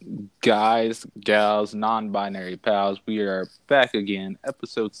Guys, gals, non-binary pals, we are back again.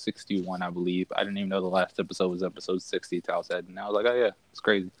 Episode 61, I believe. I didn't even know the last episode was episode 60 till I said, and I was like, oh yeah, it's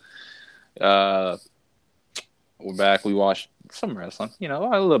crazy. Uh, we're back. We watched some wrestling,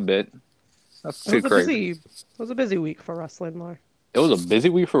 a little bit. That's It too was a crazy. busy, it was a busy week for wrestling, though. It was a busy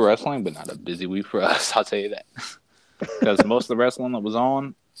week for wrestling, but not a busy week for us, I'll tell you that. Because most of the wrestling that was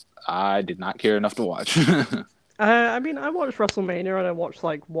on, I did not care enough to watch. I watched WrestleMania and I watched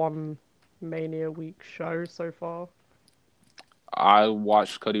like one Mania week show so far. I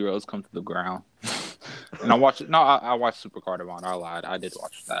watched Cody Rhodes come to the ground. And I watched Super Cardamon. I lied. I did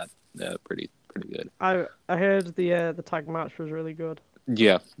watch that. Yeah, pretty good. I heard the tag match was really good.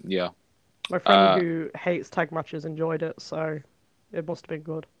 Yeah, yeah. My friend Uh, who hates tag matches enjoyed it, so it must have been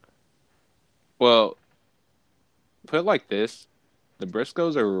good. well, put it like this: the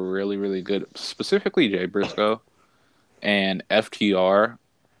Briscoes are really, really good. Specifically, Jay Briscoe and FTR,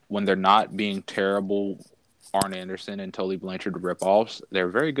 when they're not being terrible Arn Anderson and Tully Blanchard ripoffs, they're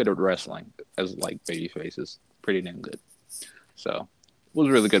very good at wrestling as like baby faces. Pretty damn good. So it was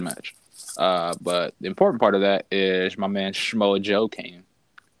a really good match. But the important part of that is my man Shmoa Joe came.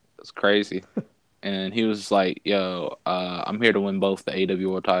 It's crazy. And he was like, yo, I'm here to win both the AW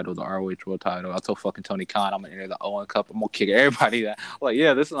World title, the ROH World title. I told fucking Tony Khan I'm going to enter the Owen Cup. I'm going to kick everybody that. I'm like,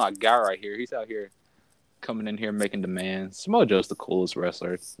 yeah, this is not a guy right here. He's out here coming in here making demands. Samoa Joe's the coolest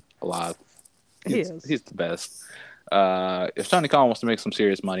wrestler alive. He He's is. the best. If Tony Khan wants to make some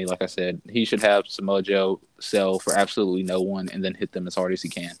serious money, like I said, he should have Samoa Joe sell for absolutely no one and then hit them as hard as he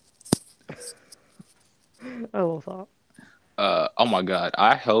can. I love that. Oh my god!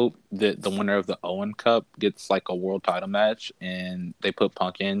 I hope that the winner of the Owen Cup gets like a world title match, and they put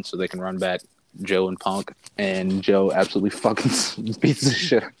Punk in so they can run back Joe and Punk, and Joe absolutely fucking beats the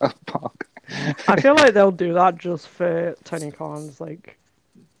shit out of Punk. I feel like they'll do that just for Tony Khan's like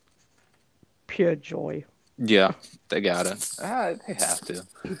pure joy. Yeah, they gotta. They have to.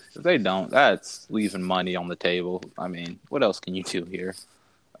 If they don't, that's leaving money on the table. I mean, what else can you do here?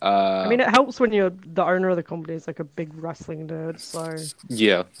 I Uh, mean, it helps when you're the owner of the company is like a big wrestling nerd, so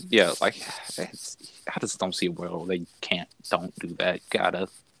yeah. Like, I just don't see a world where they don't do that. Gotta.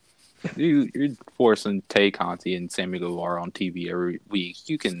 You're forcing Tay Conti and Sammy Guevara on TV every week.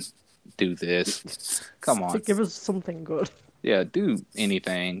 You can do this. Come on. give us something good. Yeah, do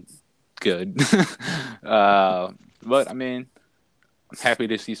anything good. But I mean, I'm happy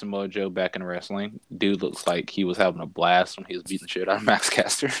to see Samoa Joe back in wrestling. Dude looks like he was having a blast when he was beating the shit out of Max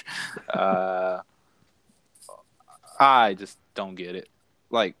Caster. Uh, I just don't get it.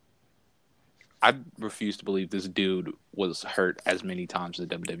 Like, I refuse to believe this dude was hurt as many times as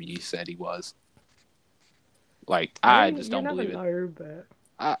WWE said he was. Like, I I mean, just you don't never believe it. know, but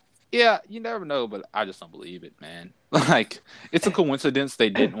Yeah, you never know, but I just don't believe it, man. Like, it's a coincidence they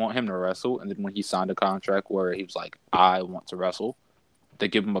didn't want him to wrestle, and then when he signed a contract where he was like, "I want to wrestle," they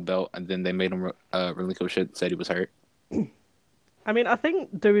give him a belt, and then they made him relinquish it, said he was hurt. I mean, I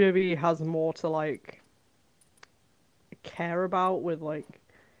think WWE has more to like care about with like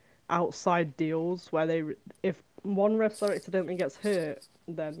outside deals where if one wrestler accidentally gets hurt,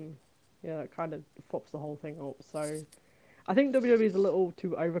 then it kind of fucks the whole thing up. So I think WWE is a little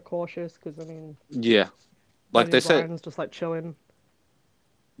too overcautious because I mean, Yeah, like Daniel they said, Bryan's just like chilling.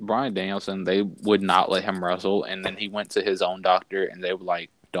 Brian Danielson, they would not let him wrestle, and then he went to his own doctor, and they were like,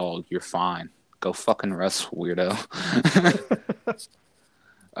 "Dog, you're fine. Go fucking wrestle, weirdo."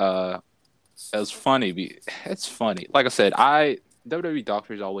 uh, it was funny. It's funny. Like I said, I WWE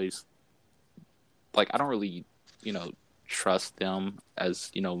doctors always like I don't really, you know, trust them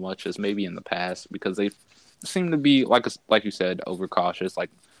as much as maybe in the past because they seem to be like you said overcautious. Like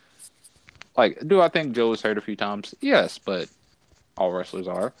do I think Joe was hurt a few times? Yes, but all wrestlers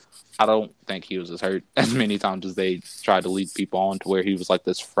are. I don't think he was as hurt as many times as they tried to lead people on to where he was like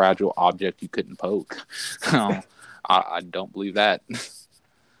this fragile object you couldn't poke. I don't believe that.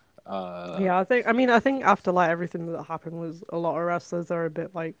 Uh, Yeah, I think after like everything that happened was a lot of wrestlers are a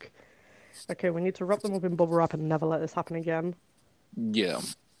bit like, okay, we need to wrap them up in bubble wrap and never let this happen again. yeah.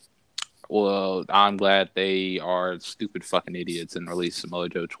 Well, I'm glad they are stupid fucking idiots and released Samoa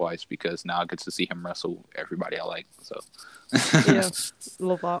Joe twice because now I get to see him wrestle everybody I like. So, Yeah,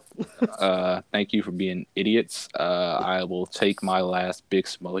 love that. thank you for being idiots. I will take my last big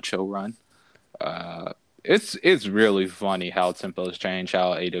Samoa Joe run. Uh, it's really funny how tempos change.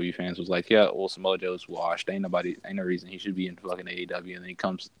 How AW fans was like, yeah, well, Samoa Joe's washed. Ain't no reason he should be in fucking AEW. And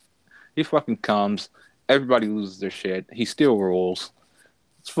then he fucking comes. Everybody loses their shit. He still rules.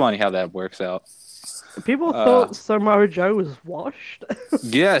 It's funny how that works out. People Uh, thought Samoa Joe was washed.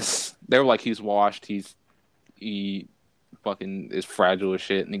 yes, they were like, he's washed. He fucking is fragile as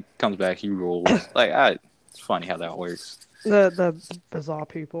shit, and he comes back, he rules. Like, it's funny how that works. The bizarre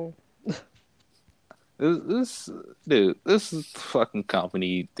people. This dude, this fucking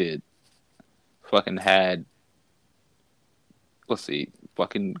company did fucking had, let's see,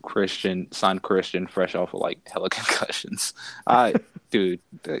 fucking Christian signed Christian fresh off of like hella concussions. Dude,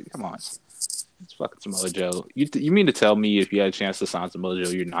 come on, it's fucking Samoa Joe. You mean to tell me if you had a chance to sign Samoa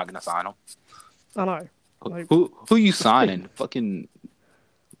Joe, you're not gonna sign him? I know. Like, who you signing? fucking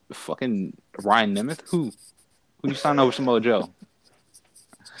Ryan Nemeth? Who you signing over Samoa Joe?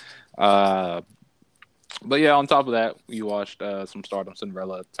 But yeah, on top of that, we watched some Stardom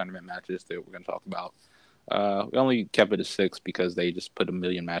Cinderella tournament matches that we're going to talk about. We only kept it at 6 because they just put a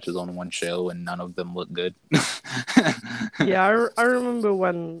million matches on one show and none of them looked good. yeah, I remember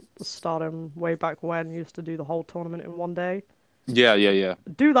when Stardom, way back when, used to do the whole tournament in one day. Yeah.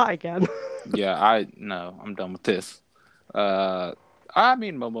 Do that again. Yeah, I'm done with this. I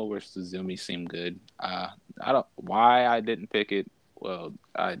mean, Momo versus Zumi seemed good. I don't why I didn't pick it. Well,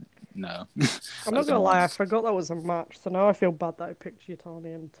 no. I'm not gonna lie, I forgot that was a match, so now I feel bad that I picked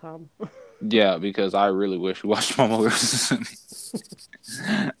Yutani and Tam. Yeah, because I really wish we watched Momo versus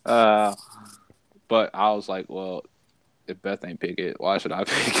Zumi. But I was like, well, if Beth ain't pick it, why should I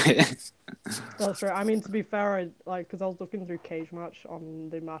pick it? That's right. I mean, to be fair, because I was looking through Cage Match on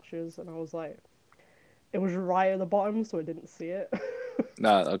the matches, and I was like, it was right at the bottom, so I didn't see it.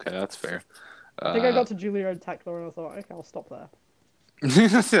 Nah, okay, that's fair. I think I got to Julia and Tekla, and I thought, okay, I'll stop there.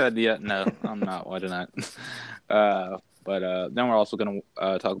 Yeah, no, I'm not watching that. But then we're also going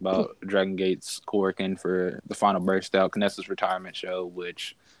to talk about Dragon Gate's co-working for the final Burst Out Canessa's retirement show,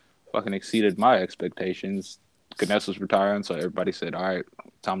 which fucking exceeded my expectations. Canessa's retiring, so everybody said, all right,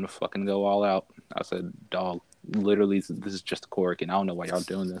 time to fucking go all out. I said, dog, literally, this is just a co-working. I don't know why y'all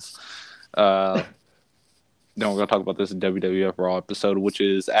doing this. Then we're going to talk about this WWF Raw episode, which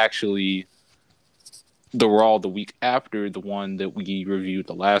is actually the Raw the week after the one that we reviewed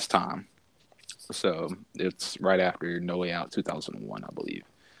the last time. So it's right after No Way Out 2001, I believe,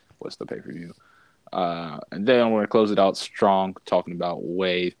 was the pay-per-view. And then we're going to close it out strong, talking about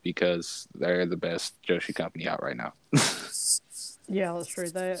Wave, because they're the best Joshi company out right now. Yeah, that's true.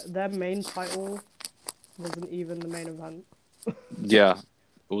 Their main title wasn't even the main event. Yeah,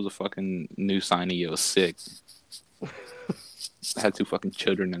 it was a fucking new signee. It was sick. I had 2 fucking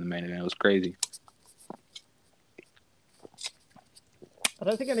children in the main event. It was crazy. I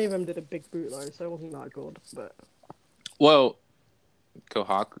don't think any of them did a big boot though, so it wasn't that good. But well,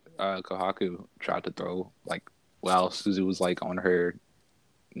 Kohaku tried to throw while Suzu was like on her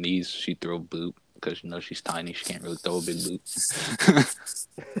knees, she threw a boot because she's tiny. She can't really throw a big boot.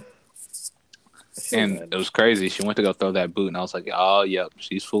 And it was crazy. She went to go throw that boot, and I was like, "Oh, yep,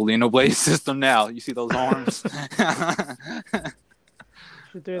 she's fully in the Wave system now. You see those arms?"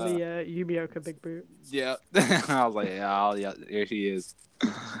 She's doing the Yumioka big boot. Yeah, I was like, "Oh, yeah, here she is."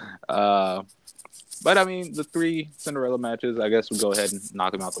 But I mean, the 3 Cinderella matches, I guess we'll go ahead and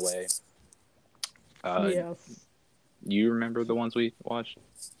knock them out the way. Yes. You remember the ones we watched?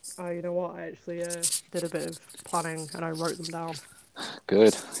 You know what? I actually did a bit of planning and I wrote them down.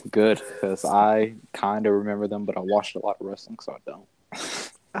 Good, because I kind of remember them, but I watched a lot of wrestling, so I don't.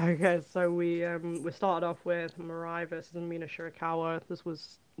 Okay, so we started off with Mirai versus Mina Shirakawa.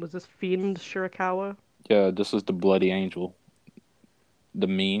 Was this Fiend Shirakawa? Yeah, this was the Bloody Angel. The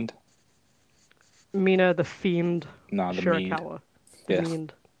Meaned? Mina the Fiend Nah, the Shirakawa. Yeah.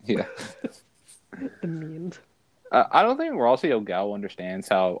 Meaned. Yeah. The Meaned. I don't think Rossi Ogawa understands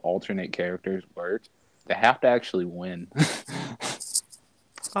how alternate characters work. They have to actually win.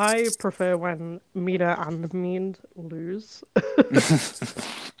 I prefer when Mina and Meaned lose.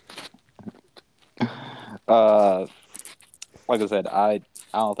 Like I said, I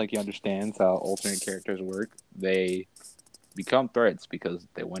don't think he understands how alternate characters work. They become threats because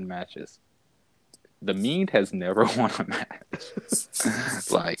they win matches. The Mean has never won a match.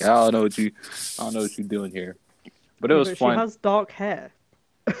 Like, I don't know what you're doing here. But it was fun. She has dark hair.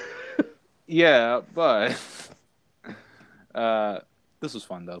 Yeah, but this was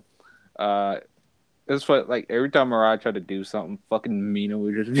fun though. It's fun. Like every time Mariah tried to do something, fucking Mina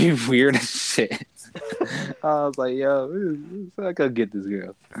would just be weird as shit. I was like, yo, I gotta get this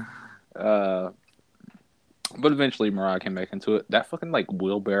girl. But eventually Mariah came back into it. That fucking like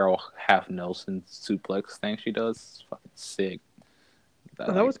wheelbarrow half Nelson suplex thing she does is fucking sick.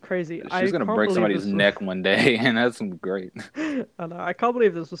 That was crazy. She's gonna break somebody's neck one day, and that's great. I know. I can't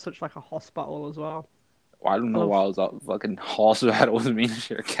believe this was such like a hospital as well. I don't know why I was out fucking horse battle with Mina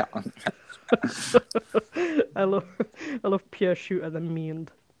Shirakawa. I love pure shooter the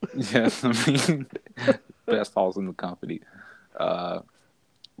Meaned. Yes, I mean, best falls in the company.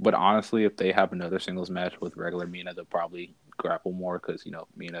 But honestly, if they have another singles match with regular Mina, they'll probably grapple more because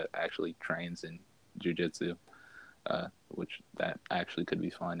Mina actually trains in jujitsu, which that actually could be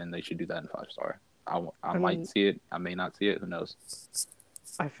fun, and they should do that in 5-star. I might And see it. I may not see it. Who knows?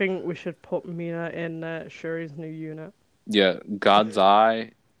 I think we should put Mina in Shuri's new unit. Yeah, God's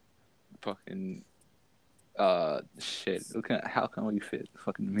Eye, fucking shit. How can we fit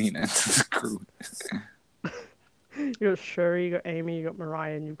fucking Mina into the crew? You got Shuri, you got Amy, you got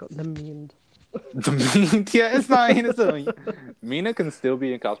Mariah, and you've got the Mean. The Mean, yeah, it's not. It's a Mean. Mina can still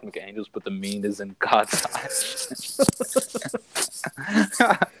be in Cosmic Angels, but the Mean is in God's Eye.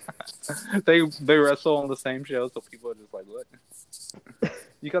 They wrestle on the same show, so people are just like, what?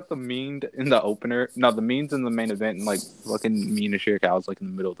 You got the Mean in the opener. No, the Mean's in the main event, and like fucking Mina Shirakawa's like in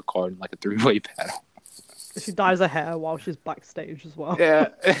the middle of the card in like a 3-way battle. She dyes her hair while she's backstage as well. Yeah,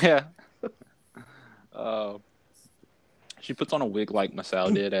 yeah. She puts on a wig like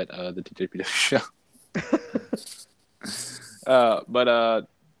Masao did at the TJPW show. But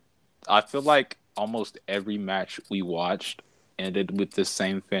I feel like almost every match we watched ended with the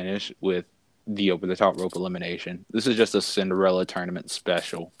same finish with the over-the-top rope elimination. This is just a Cinderella tournament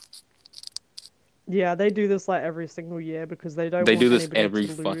special. Yeah, they do this like every single year because they don't. They want do this anybody every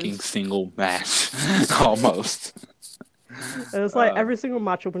to fucking lose. single match, almost. And it's like every single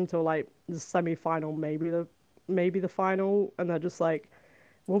match up until like the semi-final, maybe the final, and they're just like,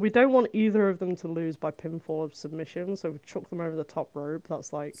 well, we don't want either of them to lose by pinfall of submission, so we chuck them over the top rope.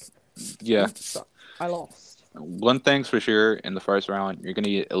 That's like, Yeah. I lost. One thing's for sure, in the first round, you're going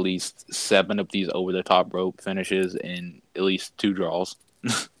to get at least 7 of these over-the-top rope finishes and at least 2 draws.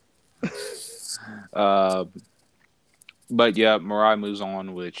 But yeah, Mariah moves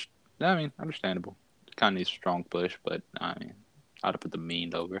on, which, I mean, understandable. Kind of needs a strong push, but I mean, I'd have put the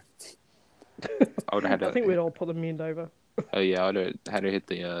Mean over. I would have had to. I think we'd all put the Mean over. Oh yeah, I'd have had to hit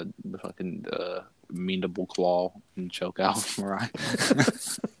the fucking Meanable Claw and choke out Mariah.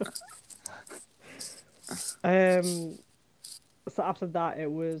 So after that,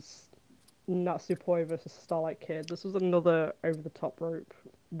 it was Natsupoi versus Starlight Kid. This was another over the top rope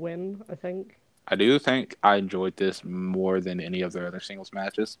win, I think. I do think I enjoyed this more than any of their other singles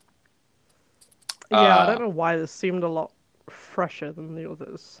matches. Yeah, I don't know why this seemed a lot fresher than the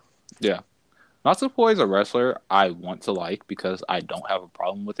others. Yeah. Natsupoi is a wrestler I want to like because I don't have a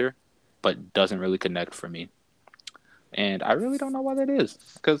problem with her, but doesn't really connect for me. And I really don't know why that is.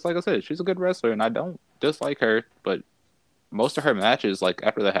 Because, like I said, she's a good wrestler, and I don't dislike her, but most of her matches, like,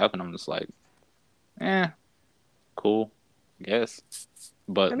 after that happened, I'm just like, cool, I guess.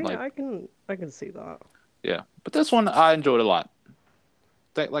 But, I mean, like, I can see that. Yeah. But this one, I enjoyed a lot.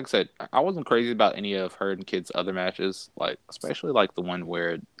 Like I said, I wasn't crazy about any of her and Kid's other matches, like, especially, like, the one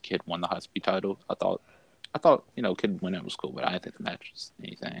where Kid won the high speed title. I thought, Kid winning was cool, but I didn't think the match was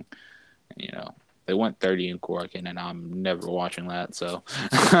anything. And, they went 30 in Korakuen, and I'm never watching that, so.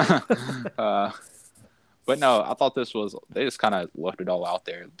 But no, I thought they just kind of left it all out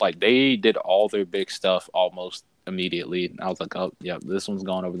there. Like, they did all their big stuff almost immediately. And I was like, oh, yeah, this one's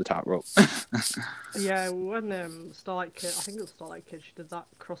going over the top rope. Yeah, when Starlight Kid, I think it was Starlight Kid, she did that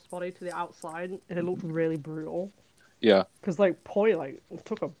crossbody to the outside, and it looked really brutal. Yeah. Because, like, Poi, like,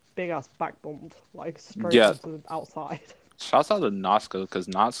 took a big-ass back bump, like, straight into the outside. Shouts out to Natsuko, because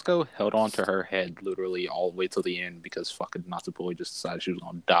Natsuko held on to her head literally all the way till the end because fucking Natsupoi just decided she was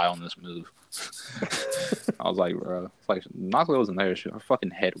going to die on this move. I was like, bro, it's like, Natsuko wasn't there. Her fucking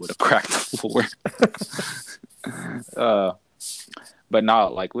head would have cracked the floor. But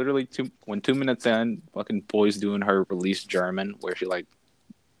no, like, literally, when 2 minutes in, fucking Poi's doing her release German, where she, like,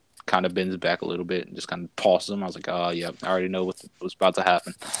 kind of bends back a little bit and just kind of tosses him. I was like, oh, yeah, I already know what's about to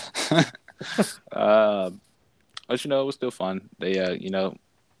happen. But, it was still fun. They,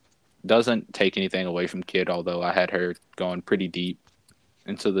 doesn't take anything away from Kid, although I had her going pretty deep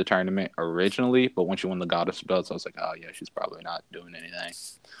into the tournament originally. But once she won the Goddess belts, I was like, oh, yeah, she's probably not doing anything.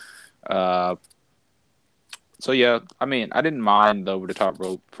 So, yeah, I mean, I didn't mind the over-the-top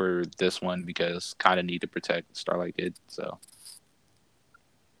rope for this one because kind of need to protect Starlight Kid, so.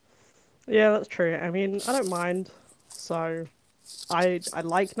 Yeah, that's true. I mean, I don't mind. So, I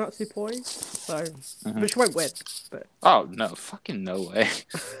like Natsupoi, so but she won't win. But oh no, fucking no way!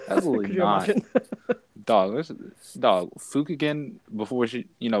 Absolutely not. Dog, Fukigen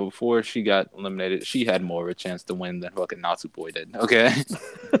before she got eliminated, she had more of a chance to win than fucking Natsupoi did. Okay.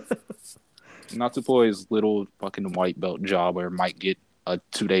 Natsupoi's little fucking white belt jobber might get a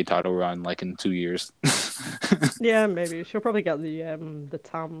 2-day title run like in 2 years. Yeah, maybe she'll probably get the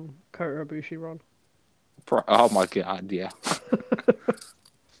Tam Kota Ibushi run. Oh my god, yeah.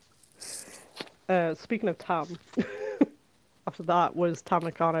 Speaking of Tam, after that was Tam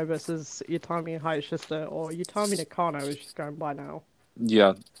Nakano versus Utami Hayashishita, or Utami Nakano is just going by now.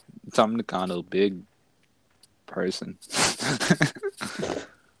 Yeah, Tom Nakano, big person.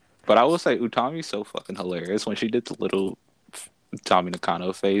 But I will say Utami's so fucking hilarious when she did the little Tommy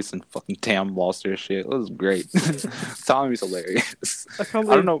Nakano face and fucking Tam lost her shit. It was great. Tommy's hilarious. I can't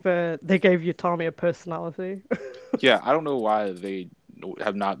I don't believe know. they gave Utami a personality. Yeah, I don't know why they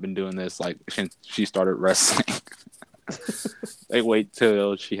have not been doing this like since she started wrestling. They wait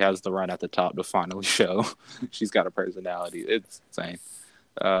till she has the run at the top to finally show she's got a personality. It's insane.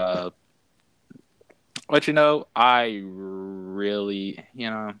 Uh, but I really,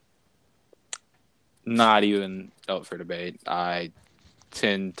 not even up for debate. I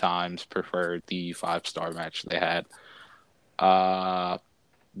 10 times prefer the 5-star match they had. Uh,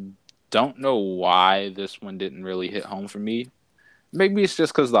 don't know why this one didn't really hit home for me. Maybe it's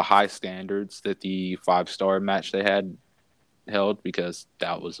just because of the high standards that the 5-star match they had held, because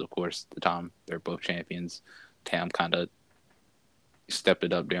that was, of course, the time they're both champions. Tam kind of stepped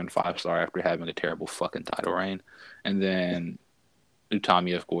it up during 5-star after having a terrible fucking title reign. And then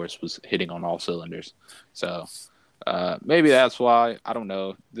Utami, of course, was hitting on all cylinders. So maybe that's why. I don't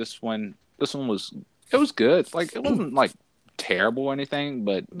know. This one was good. Like, it wasn't like terrible or anything,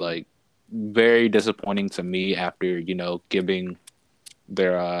 but like very disappointing to me after giving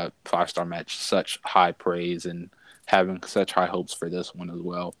their 5-star match such high praise and having such high hopes for this one as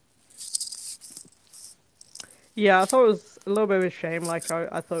well. Yeah, I thought it was a little bit of a shame. Like,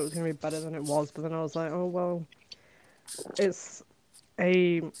 I thought it was going to be better than it was, but then I was like, oh, well, it's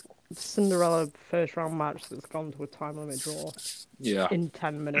a Cinderella first round match that's gone to a time limit draw Yeah. in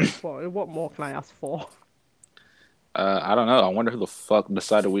 10 minutes. What more can I ask for? I don't know. I wonder who the fuck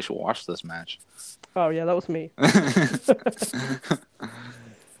decided we should watch this match. Oh, yeah, that was me.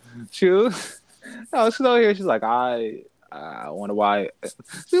 She's over here. She's like, I wonder why.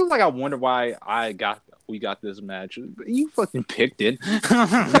 She was like, I wonder why we got this match. You fucking picked it.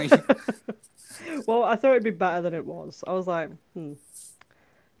 Well, I thought it'd be better than it was. I was like,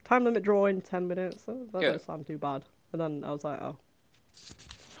 time limit draw in 10 minutes. That doesn't sound too bad. And then I was like, oh.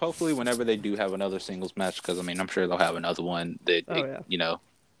 Hopefully, whenever they do have another singles match, because I'm sure they'll have another one that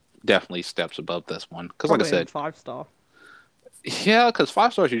definitely steps above this one. Because, like I said, 5-star. Yeah, because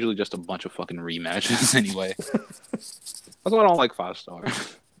 5-star is usually just a bunch of fucking rematches anyway. That's why I don't like 5-star.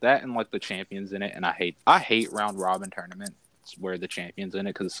 That and like the champions in it, and I hate round robin tournaments where the champions in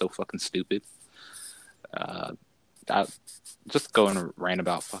it because it's so fucking stupid. I just go and rant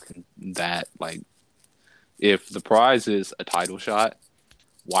about fucking that. Like, if the prize is a title shot,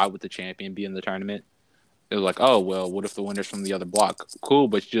 why would the champion be in the tournament? It was like, oh, well, what if the winner's from the other block? Cool,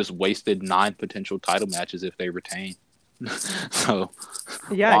 but you just wasted 9 potential title matches if they retain. So,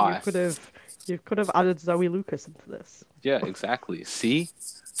 yeah, why? you could have added Zoe Lucas into this. Yeah, exactly. See?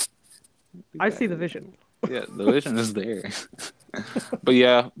 I see the vision. Yeah, the vision is there. But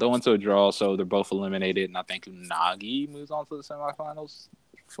yeah, they went to a draw, so they're both eliminated, and I think Nagi moves on to the semifinals.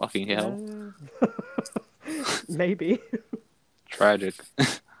 Fucking hell. Maybe. Tragic.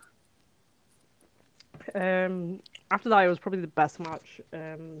 After that, it was probably the best match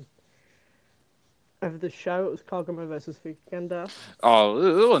of the show. It was Kagome versus Fukigen Death. Oh,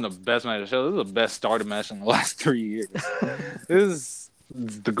 it wasn't the best match of the show. This is the best starter match in the last 3 years. This is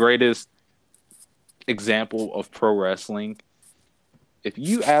the greatest example of pro wrestling. If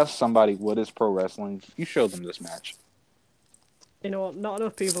you ask somebody what is pro wrestling, you show them this match. You know what? Not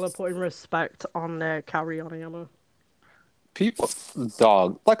enough people are putting respect on Kaori Yoneyama. People,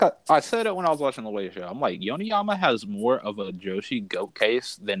 dog, like I said it when I was watching the Wave Show. I'm like, Yoneyama has more of a Joshi goat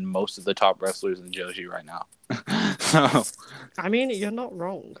case than most of the top wrestlers in Joshi right now. So, I mean, you're not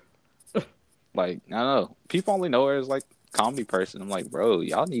wrong. Like, I don't know. People only know her as like comedy person. I'm like, bro,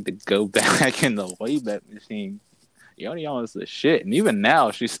 y'all need to go back in the Wayback Machine. Yoneyama's the shit, and even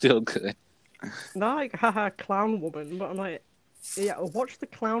now she's still good. Not like haha clown woman, but I'm like, yeah, watch the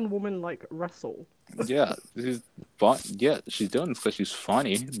clown woman like wrestle. Yeah, she's fun. Yeah, she's doing this because she's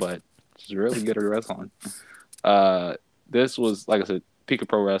funny, but she's really good at wrestling. This was, like I said, peak of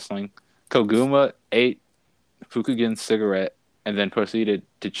pro wrestling. Koguma ate Fukigen's cigarette and then proceeded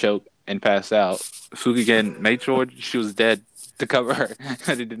to choke and pass out. Fukigen made sure she was dead to cover her,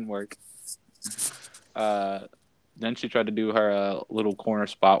 and it didn't work. Then she tried to do her little corner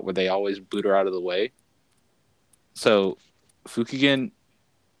spot where they always boot her out of the way. So Fukigen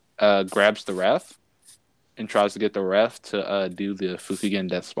grabs the ref and tries to get the ref to do the Fukigen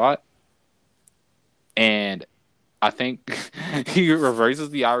death spot. And I think he reverses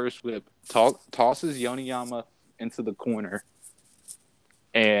the Irish whip, tosses Yoneyama into the corner,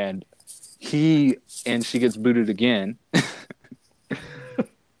 and And she gets booted again.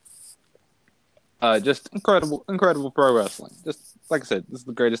 Just incredible pro wrestling. Just like I said, this is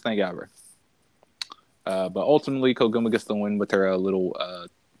the greatest thing ever. But ultimately, Koguma gets the win with her little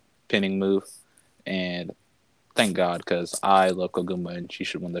pinning move, and thank God, because I love Koguma and she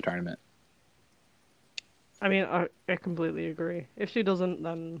should win the tournament. I mean, I completely agree. If she doesn't,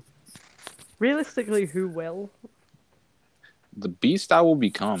 then realistically, who will? The beast I will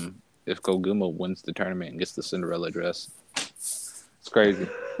become if Koguma wins the tournament and gets the Cinderella dress. It's crazy.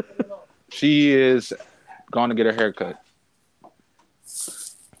 She is going to get her haircut.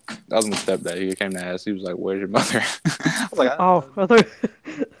 That was my stepdad. He came to ask. He was like, "Where's your mother?" I was like, Oh, I thought,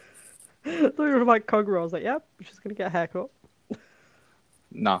 I thought you were like Kogura. I was like, yep, she's gonna get a haircut.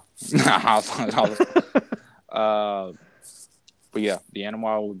 "No." But yeah, the animal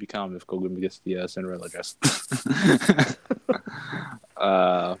I would become if Koguma gets the Cinderella dress.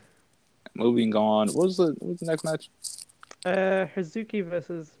 Moving on. What was the next match? Hazuki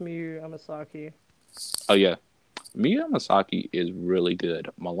versus Miyu Amasaki. Oh yeah, Miyu Amasaki is really good.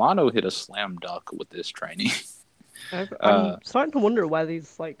 Milano hit a slam dunk with this training. I'm starting to wonder where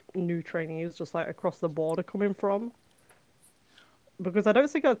these like new trainees just like across the board are coming from. Because I don't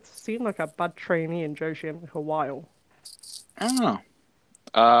think I've seen like a bad trainee in Joshi in like a while. I don't know.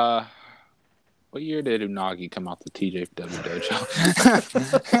 Uh, what year did Unagi come out the TJW dojo?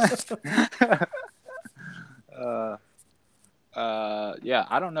 Yeah,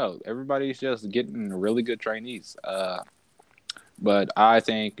 I don't know. Everybody's just getting really good trainees. But I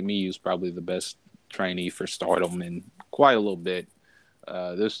think Miyu's probably the best trainee for Stardom in quite a little bit.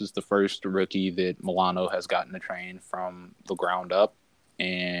 This is the first rookie that Milano has gotten to train from the ground up,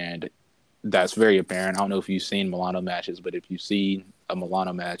 and that's very apparent. I don't know if you've seen Milano matches, but if you see a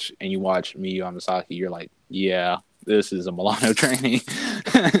Milano match and you watch Miyu Amasaki, you're like, yeah, this is a Milano trainee.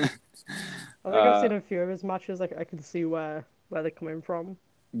 I think I've seen a few of his matches. Like I can see where they're coming from.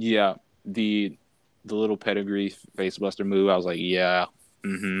 Yeah, the little pedigree facebuster move. I was like, yeah,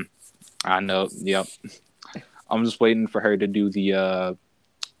 I know. Yep. I'm just waiting for her to do the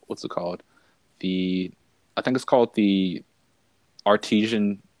what's it called? I think it's called the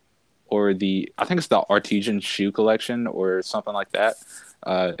artesian I think it's the artesian shoe collection or something like that.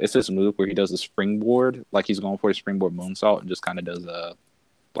 It's this move where he does a springboard, like he's going for a springboard moonsault, and just kind of does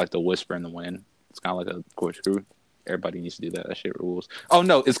like the whisper in the wind. It's kind of like a corkscrew. Everybody needs to do that. That shit rules. Oh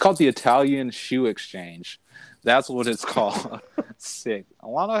no, it's called the Italian shoe exchange. That's what it's called. Sick.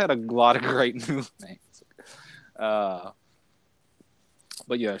 Alano had a lot of great movements. But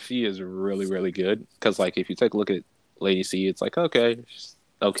yeah, she is really, really good. Because like, if you take a look at Lady C, it's like okay,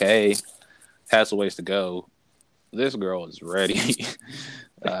 has a ways to go. This girl is ready.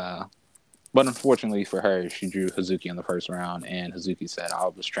 But unfortunately for her, she drew Hazuki in the first round, and Hazuki said, "I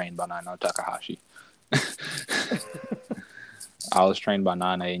was trained by Naino Takahashi." I was trained by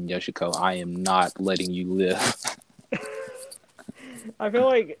Nana and Yoshiko. I am not letting you live. I feel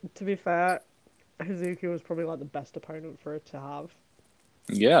like, to be fair, Hazuki was probably like the best opponent for it to have.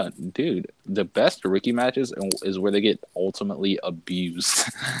 Yeah, dude. The best Ricky matches is where they get ultimately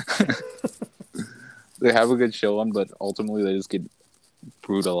abused. They have a good show on, but ultimately they just get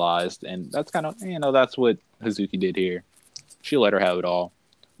brutalized. And that's kind of, that's what Hazuki did here. She let her have it all.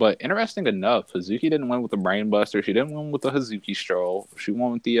 But interesting enough, Hazuki didn't win with the Brainbuster. She didn't win with the Hazuki Stroll. She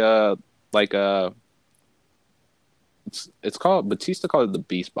won with the, it's called, Batista called it the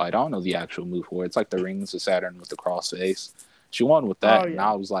Beast Bite. I don't know the actual move for it. It's like the Rings of Saturn with the cross face. She won with that, and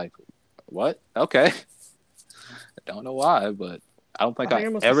I was like, what? Okay. I don't know why, but I don't think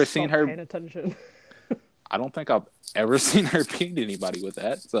I've ever seen her. Paying attention. I don't think I've ever seen her beat anybody with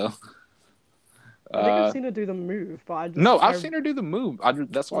that, so. I think I've seen her do the move, but I've seen her do the move.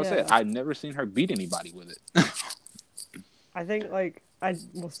 That's what I said. I've never seen her beat anybody with it. I think like I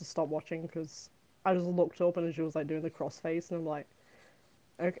must have stopped watching because I just looked up and she was like doing the crossface, and I'm like,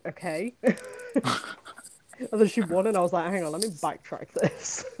 okay. And then she won, and I was like, hang on, let me backtrack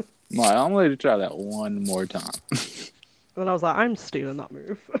this. I'm ready to try that one more time. And then I was like, I'm stealing that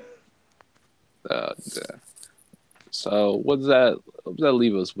move. Yeah. So what does that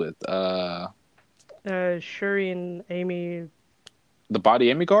leave us with? Shuri and Amy. The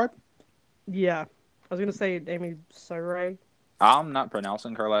body Amy guard? Yeah. I was going to say Amy Soray. I'm not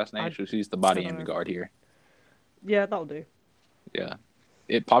pronouncing her last name, so she's the body Amy guard here. Yeah, that'll do. Yeah.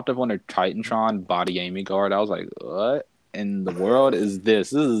 It popped up on her Titantron body Amy guard. I was like, what in the world is this?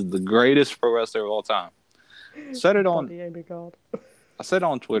 This is the greatest pro wrestler of all time. Said it on body Amy guard. I said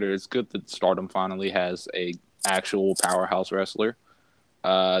on Twitter, it's good that Stardom finally has a actual powerhouse wrestler.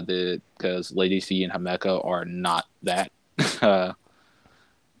 Because Lady C and Himeka are not that.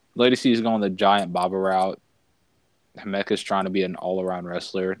 Lady C's going the giant Baba route. Himeka's trying to be an all-around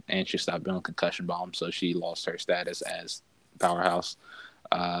wrestler, and she stopped doing concussion bombs, so she lost her status as powerhouse.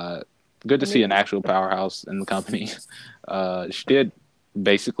 Uh, Good I to see an mean, actual powerhouse in the company. She did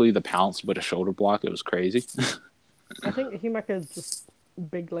basically the pounce with a shoulder block. It was crazy. I think Himeka is just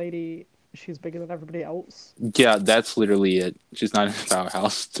big lady. She's bigger than everybody else. Yeah, that's literally it. She's not in a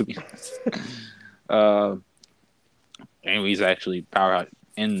powerhouse, to be honest. Uh, Amy's actually powerhouse.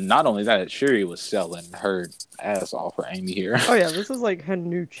 And not only that, Shuri was selling her ass off for Amy here. Oh yeah, this is like her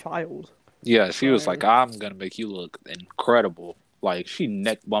new child. Yeah, she was like, So I'm going to make you look incredible. Like, she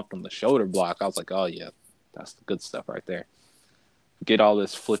neck bumped on the shoulder block. I was like, oh, yeah, that's the good stuff right there. Get all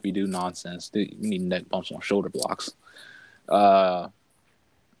this flippy do nonsense. Dude, you need neck bumps on shoulder blocks. Uh,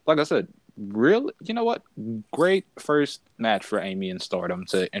 like I said, really, you know what? Great first match for Amy in Stardom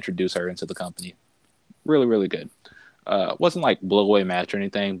to introduce her into the company. Really, really good. Wasn't like blow away match or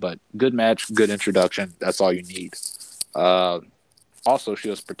anything, but good match, good introduction. That's all you need. Uh, Also, she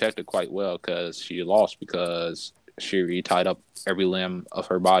was protected quite well because she lost because Shiri tied up every limb of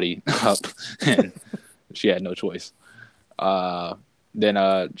her body up, and she had no choice. Then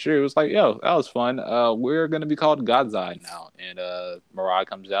Shiri was like, "Yo, that was fun. We're gonna be called God's Eye now." And Mariah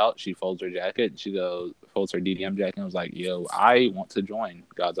comes out. She folds her jacket. She folds her DDM jacket and was like, "Yo, I want to join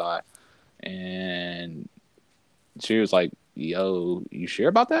God's Eye." And she was like, "Yo, you sure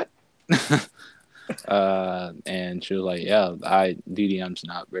about that?" And she was like, "Yeah, DDM's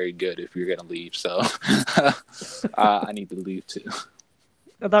not very good if you're gonna leave, so I need to leave too."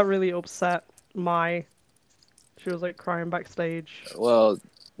 that really upset Mai. She was like crying backstage. Well,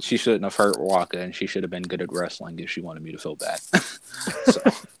 she shouldn't have hurt Waka, and she should have been good at wrestling if she wanted me to feel bad. So,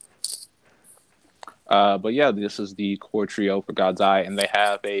 but yeah, this is the core trio for God's Eye, and they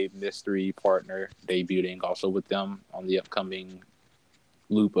have a mystery partner debuting also with them on the upcoming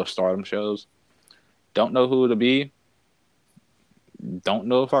loop of Stardom shows. Don't know who it'll be. Don't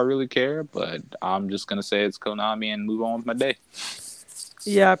know if I really care, but I'm just gonna say it's Konami and move on with my day.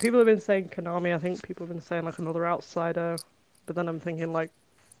 Yeah, people have been saying Konami. I think people have been saying like another outsider. But then I'm thinking like,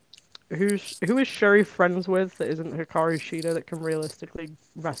 who is Sherry friends with that isn't Hikaru Shida that can realistically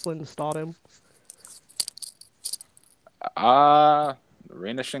wrestle in Stardom?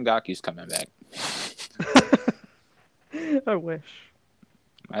 Rena Shingaki's coming back. I wish.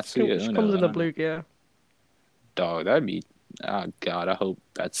 Matsuya She Uno, comes I in the don't know. blue gear. Dog, that'd be. Oh God, I hope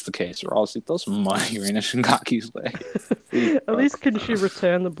that's the case. Or else throw some money Rena Shingaki's way. At least can she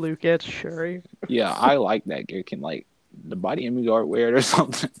return the blue gear to Shuri? Yeah, I like that gear. Can like the body image art wear it or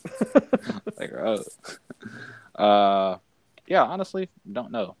something? Like, oh. Yeah, honestly,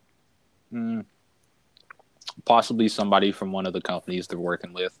 don't know. Possibly somebody from one of the companies they're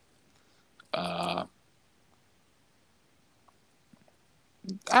working with. Yeah,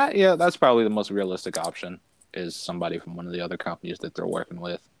 that's probably the most realistic option. Is somebody from one of the other companies that they're working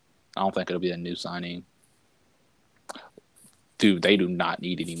with. I don't think it'll be a new signing. Dude, they do not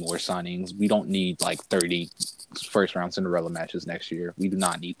need any more signings. We don't need like 30 first round Cinderella matches next year. We do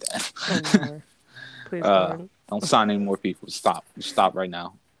not need that. Oh no. Please don't. Don't sign any more people. Stop. Stop right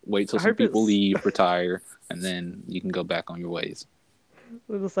now. Wait till some people leave, retire, and then you can go back on your ways. I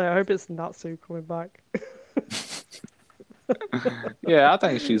was gonna say, I hope it's Natsu coming back. Yeah, I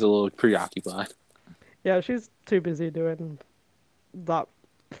think she's a little preoccupied. Yeah, she's too busy doing that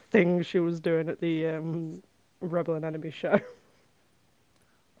thing she was doing at the Rebel and Enemy show.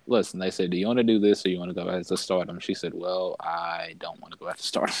 Listen, they said, "Do you want to do this or you want to go back to Stardom?" She said, "Well, I don't want to go back to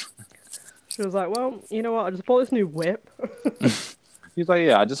Stardom." She was like, "Well, you know what? I just bought this new whip." He's like,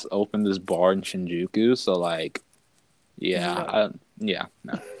 "Yeah, I just opened this bar in Shinjuku, so like, yeah, no."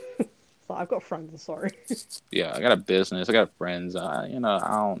 So I've got friends. Sorry. Yeah, I got a business. I got friends. I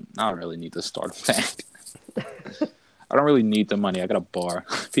don't really need the Stardom thing. I don't really need the money. I got a bar.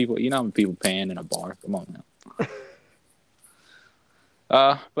 People, people paying in a bar. Come on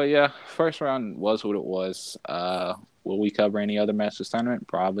now. But yeah, first round was what it was. Will we cover any other matches tournament?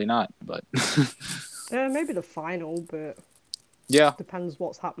 Probably not. But Maybe the final, but yeah, depends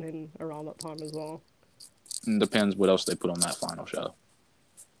what's happening around that time as well. it depends what else they put on that final show.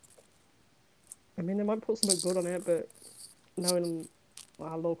 I mean, they might put something good on it, but knowing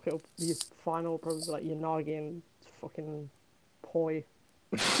how look, it'll be final probably like Yanagi and fucking Poi.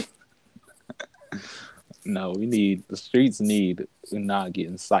 No, the streets need Unagi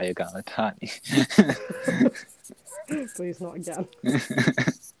and Sayaka Matani. Please not again.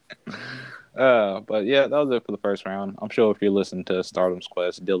 But yeah, that was it for the first round. I'm sure if you listen to Stardom's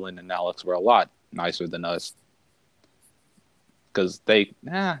Quest, Dylan and Alex were a lot nicer than us. Because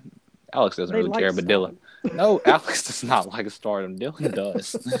Alex doesn't really care, but Dylan, No, Alex does not like Stardom. Dylan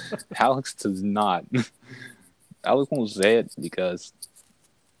does. Alex does not. Alex won't say it because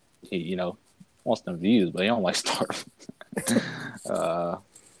he, wants them views, but he don't like Stardom. uh,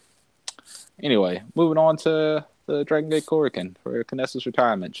 anyway, moving on to the Dragon Gate Korakuen for Kinessa's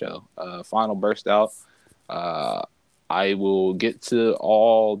retirement show. Final burst out. Uh, I will get to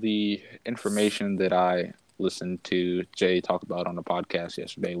all the information that I listened to Jay talk about on the podcast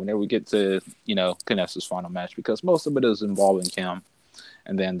yesterday whenever we get to, Kinessa's final match, because most of it is involving him.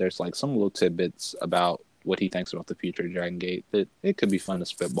 And then there's like some little tidbits about what he thinks about the future of Dragon Gate that it could be fun to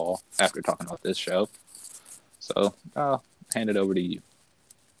spitball after talking about this show. So I'll hand it over to you.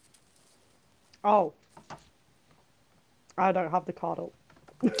 Oh. I don't have the card up.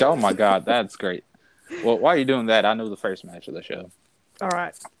 Oh my God, that's great. Well, while you're doing that, I know the first match of the show. All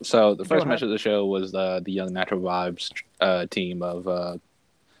right. So the first match of the show was the Young Natural Vibes team of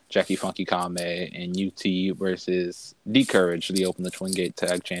Jackie Funky Kame and UT versus D-Courage, the Open the Twin Gate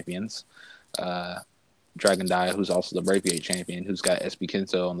Tag Champions. Dragon Dia, who's also the Brave Gate champion, who's got SB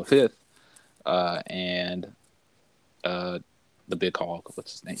Kento on the 5th. And the Big Hog,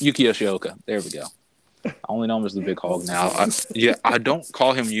 what's his name? Yuki Yoshioka. There we go. I only know him as the Big Hog now. I don't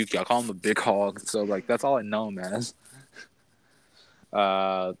call him Yuki. I call him the Big Hog. So, that's all I know him as.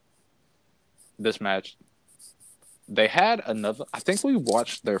 This match, they had another. I think we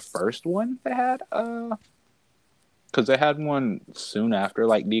watched their first one. They had because they had one soon after.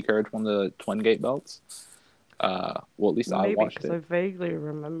 D-Courage won the Twin Gate belts. Well, at least I watched it. I vaguely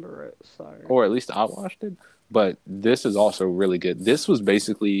remember it. Or at least I watched it. But this is also really good. This was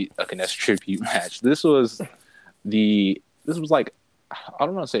basically a Kness tribute match. This was like, I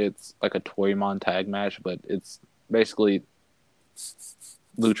don't want to say it's like a Toryumon tag match, but it's basically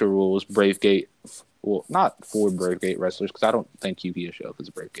Lucha Rules, Brave Gate. Well, not for Brave Gate wrestlers, because I don't think Yuki Yoshioka is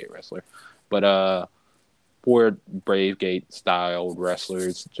a Brave Gate wrestler. But for Brave Gate style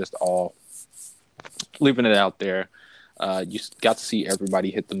wrestlers, just all leaving it out there. You got to see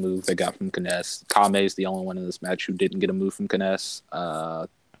everybody hit the move they got from Kness. Kame is the only one in this match who didn't get a move from Kness,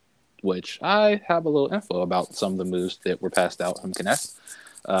 which I have a little info about some of the moves that were passed out from Kness.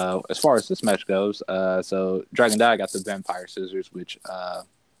 As far as this match goes, so Dragon Dia got the Vampire Scissors, which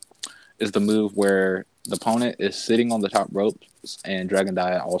is the move where the opponent is sitting on the top rope, and Dragon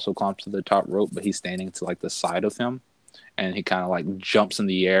Dia also climbs to the top rope, but he's standing to the side of him, and he kind of jumps in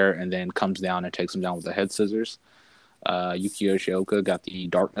the air and then comes down and takes him down with the head scissors. Yuki Yoshioka got the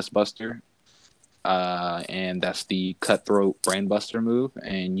Darkness Buster, and that's the Cutthroat Brain Buster move.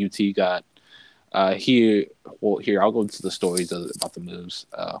 And UT got here. I'll go into the stories about the moves.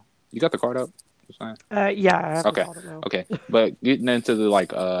 You got the card up? Yeah. Okay. But getting into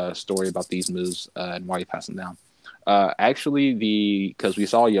the story about these moves and why you pass them down. Actually, because we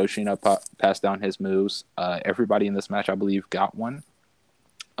saw Yoshino pass down his moves. Everybody in this match, I believe, got one.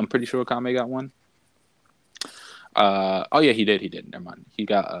 I'm pretty sure Kame got one. He did. Never mind. He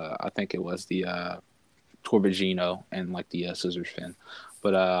got I think it was the Torbellino and the scissors fin.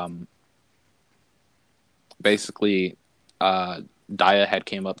 But basically Dia had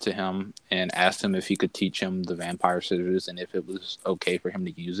came up to him and asked him if he could teach him the vampire scissors and if it was okay for him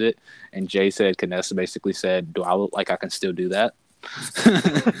to use it. And Jay said, Kness basically said, "Do I look like I can still do that?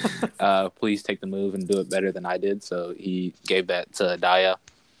 Please take the move and do it better than I did." So he gave that to Dia.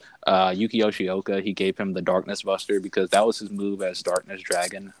 Yuki Yoshioka, he gave him the Darkness Buster because that was his move as Darkness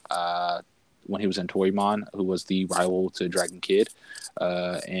Dragon when he was in Toryumon, who was the rival to Dragon Kid.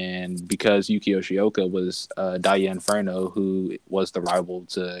 And because Yuki Yoshioka was Dia Inferno, who was the rival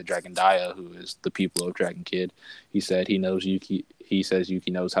to Dragon Dia, who is the people of Dragon Kid, he said he says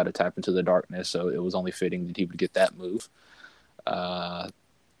Yuki knows how to tap into the darkness, so it was only fitting that he would get that move.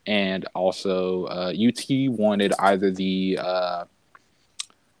 And also, UT wanted either the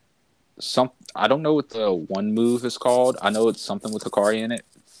I don't know what the one move is called. I know it's something with Hikari in it.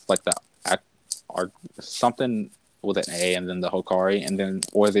 It's like something with an A and then the Hikari, and then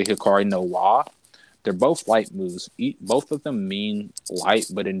or the Hikari no Wa. They're both light moves. Both of them mean light,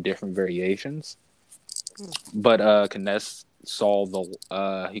 but in different variations. But Kness saw the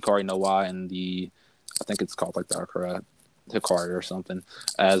Hikari no Wa and I think it's called the Hikari or something,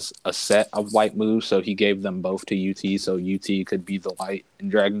 as a set of light moves. So he gave them both to UT, so UT could be the light in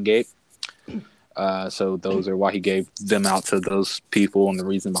Dragon Gate. So those are why he gave them out to those people and the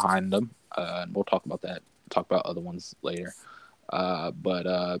reason behind them. And we'll talk about that. Talk about other ones later.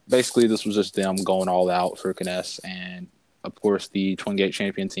 But basically, this was just them going all out for Kness, and of course, the Twin Gate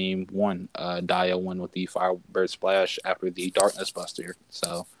champion team won. Dia won with the Firebird Splash after the Darkness Buster.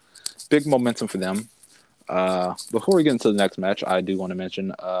 So big momentum for them. Before we get into the next match, I do want to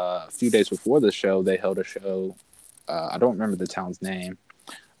mention a few days before the show, they held a show. I don't remember the town's name,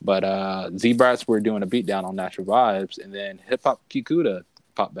 but Z-Brats were doing a beatdown on Natural Vibes, and then Hip Hop Kikuta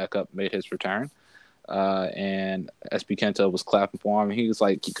popped back up, made his return. And SB Kento was clapping for him. He was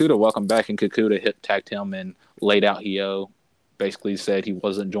like, Kikuta, welcome back. And Kikuta hip tagged him and laid out Hio. Basically said he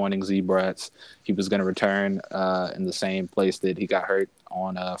wasn't joining Z-Brats. He was going to return in the same place that he got hurt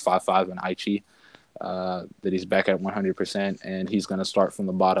on 5-5 and Aichi. That he's back at 100%, and he's going to start from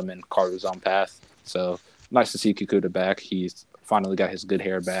the bottom and carve his own path. So nice to see Kikuta back. He's finally got his good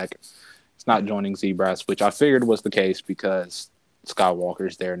hair back. He's not joining Z-Brats, which I figured was the case because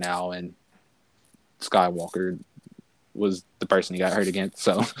Skywalker's there now, and Skywalker was the person he got hurt against.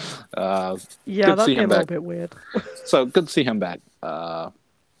 So, yeah, that'd be a little bit weird. So, good to see him back. Go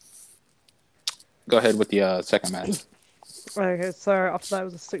ahead with the second match. Okay, so after that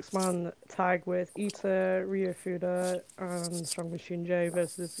was a 6-man tag with Ita, Ryo Fuda, and Strong Machine J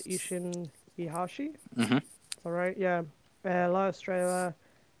versus Ishin Ihashi. Mm-hmm. All right, yeah. La Estrella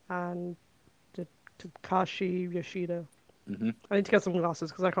and Takashi Yoshida. Mm-hmm. I need to get some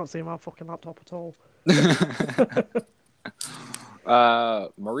glasses because I can't see my fucking laptop at all.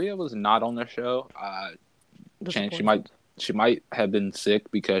 Maria was not on the show. She might have been sick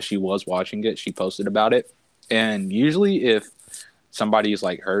because she was watching it. She posted about it, and usually if somebody is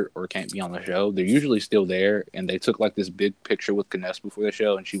like hurt or can't be on the show, they're usually still there. And they took like this big picture with Kness before the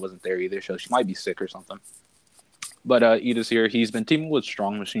show, and she wasn't there either, so she might be sick or something. But Ida's here. He's been teaming with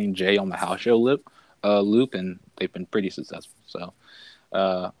Strong Machine J on the house show loop, and they've been pretty successful.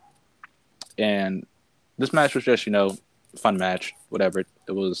 So, and this match was just, fun match, whatever.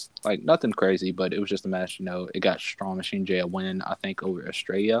 It was like nothing crazy, but it was just a match. It got Strong Machine J a win, I think, over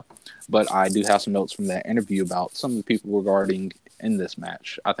Estrella. But I do have some notes from that interview about some of the people regarding in this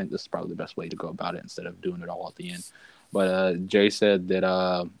match. I think this is probably the best way to go about it instead of doing it all at the end. But Jay said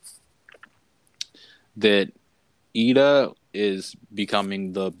that that Ida is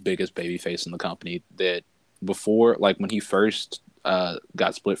becoming the biggest babyface in the company. That before, like when he first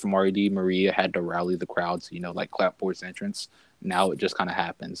got split from RED, Maria had to rally the crowds, like Clapboard's entrance. Now it just kind of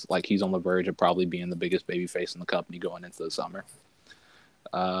happens. Like he's on the verge of probably being the biggest babyface in the company going into the summer,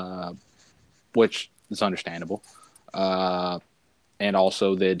 which is understandable. And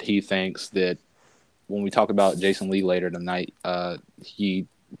also that he thinks that when we talk about Jason Lee later tonight, he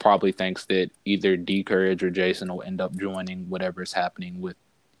probably thinks that either D-Courage or Jason will end up joining whatever is happening with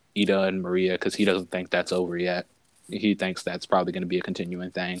Ida and Maria because he doesn't think that's over yet. He thinks that's probably going to be a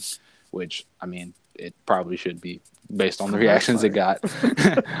continuing thing, which, I mean, it probably should be based on the reactions it got.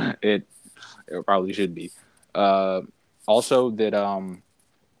 it probably should be. Also, that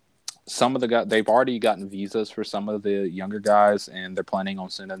some of the guys, they've already gotten visas for some of the younger guys, and they're planning on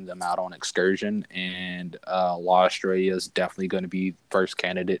sending them out on excursion. And La Estrella is definitely going to be first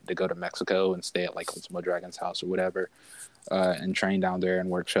candidate to go to Mexico and stay at like Ultimo Dragon's house or whatever. And train down there and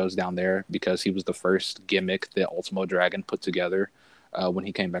work shows down there because he was the first gimmick that Ultimo Dragon put together when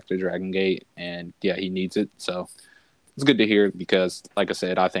he came back to Dragon Gate. And yeah, he needs it. So it's good to hear because, like I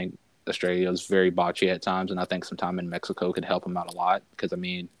said, I think Australia is very botchy at times. And I think some time in Mexico could help him out a lot because, I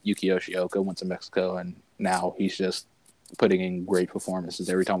mean, Yuki Yoshioka went to Mexico and now he's just putting in great performances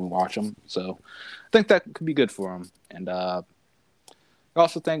every time we watch him. So I think that could be good for him. And he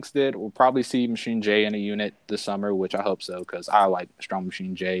also thinks that we'll probably see Machine J in a unit this summer, which I hope so, because I like Strong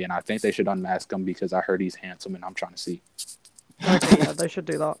Machine J, and I think they should unmask him because I heard he's handsome, and I'm trying to see. Okay, yeah, they should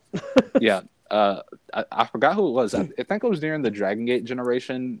do that. Yeah. I forgot who it was. I think it was during the Dragon Gate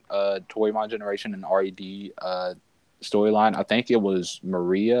generation, Toymon generation, and RED storyline. I think it was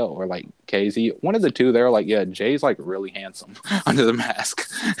Maria or like KZ. One of the two, they were like, yeah, Jay's like really handsome under the mask.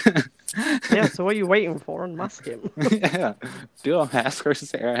 Yeah, so what are you waiting for? Unmask him. Yeah, do a mask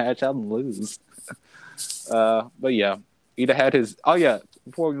versus Aaron Hatch and lose. But yeah, Ida had his. Oh yeah,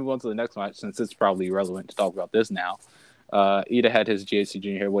 before we move on to the next match, since it's probably relevant to talk about this now, Ida had his GHC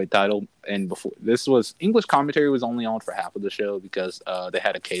Junior Heavyweight title, and before this was English commentary was only on for half of the show because they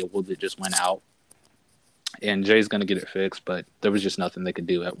had a cable that just went out, and Jay's gonna get it fixed, but there was just nothing they could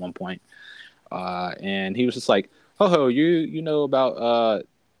do at one point, and he was just like, "Ho, you know about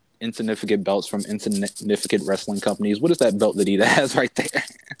insignificant belts from insignificant wrestling companies. What is that belt that Ida has right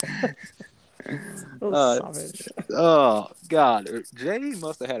there?" Savage. Oh God, Jay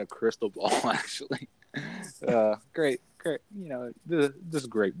must have had a crystal ball actually. Great. This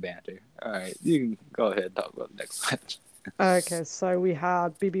great banter. All right, you can go ahead and talk about the next match. Okay, so we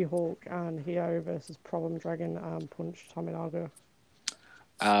had BB Hawk and Hio versus Problem Dragon and Punch Tominaga.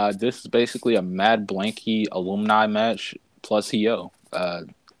 This is basically a Mad Blanky alumni match plus Hio.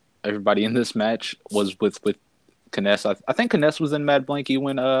 everybody in this match was with Kness. I think Kness was in Mad Blanky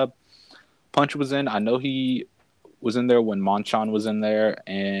when Punch was in. I know he was in there when Monchan was in there,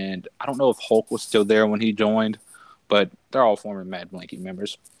 and I don't know if Hulk was still there when he joined, but they're all former Mad Blanky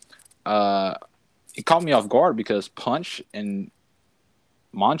members. It caught me off guard because Punch and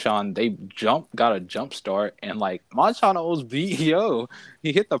Monchan, they got a jump start, and like Monchan almost beat Yo.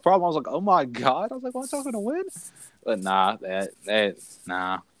 He hit the problem. I was like, oh my god. I was like, Monchan gonna win? But nah,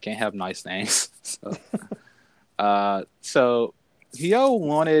 nah, can't have nice things. So Hyo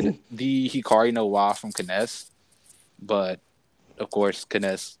wanted the Hikari no Wa from Kness, but of course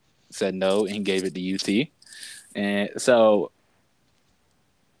Kness said no and gave it to UT. And so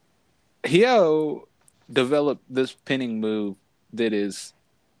Hyo developed this pinning move that is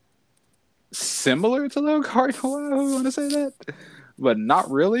similar to the Hikari no Wa, I want to say that, but not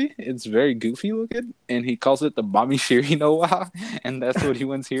really. It's very goofy looking, and he calls it the Mami Shiri no Wa, and that's what he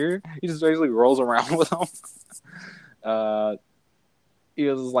wins here. He just basically rolls around with them. He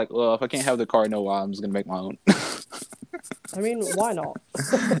was like, well, if I can't have the card, no, I'm just gonna make my own. I mean, why not?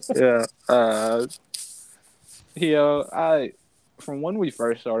 Yeah. I from when we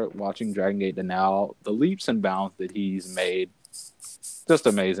first started watching Dragon Gate to now, the leaps and bounds that he's made, just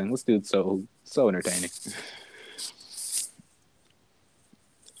amazing. This dude's so entertaining.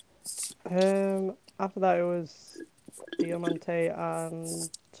 After that, it was Diamante and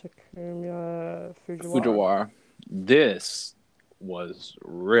Takuma Fujiwara. This was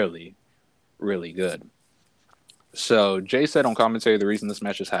really, really good. So Jay said on commentary the reason this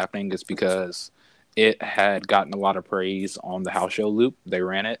match is happening is because it had gotten a lot of praise on the house show loop. They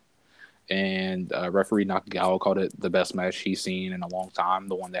ran it, and referee Nakagawa called it the best match he's seen in a long time,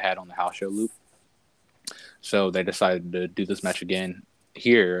 the one they had on the house show loop. So they decided to do this match again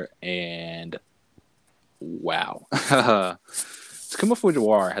here, and wow. Takuma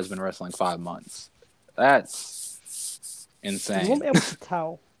Fujiwara has been wrestling 5 months. That's insane. You won't be able to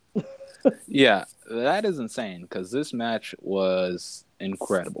tell. Yeah, that is insane because this match was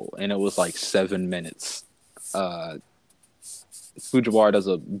incredible, and it was like 7 minutes. Fujiwara does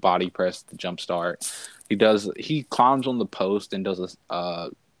a body press to jumpstart. He climbs on the post and does a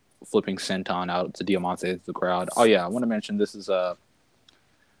flipping senton out to Diamante to the crowd. Oh yeah, I want to mention this is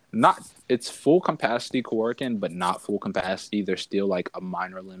it's full capacity Korakuen, but not full capacity. There's still like a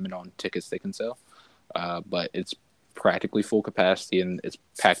minor limit on tickets they can sell, but it's practically full capacity and it's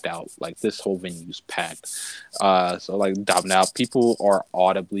packed out. Like this whole venue's packed. So like now people are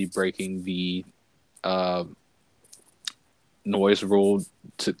audibly breaking the noise rule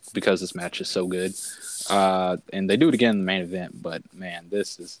because this match is so good. And they do it again in the main event, but man,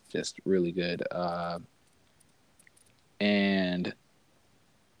 this is just really good. And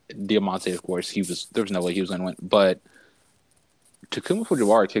Diamante, of course, there was no way he was going to win, but Takuma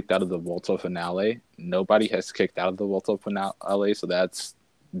Fujiwara kicked out of the Volta finale. Nobody has kicked out of the Volta finale, so that's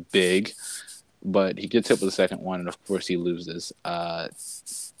big. But he gets hit with the second one, and of course he loses.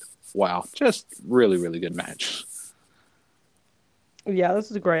 Wow, just really, really good match. Yeah,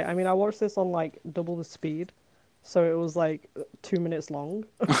 this is great. I mean, I watched this on like double the speed, so it was like 2 minutes long.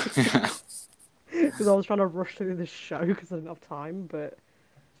 Because I was trying to rush through this show because I didn't have time, but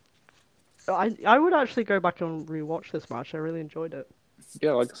I would actually go back and rewatch this match. I really enjoyed it.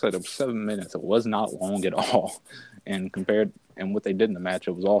 Yeah, like I said, it was 7 minutes. It was not long at all. And what they did in the match,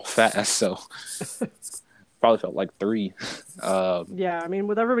 it was all fast. So probably felt like 3. Yeah, I mean,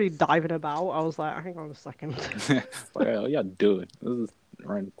 with everybody diving about, I was like, hang on a second. Like, oh, yeah, do it. This is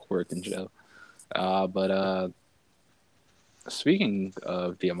random Korakuen show. But speaking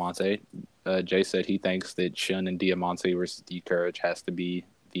of Diamante, Jay said he thinks that Shun and Diamante versus D-Courage has to be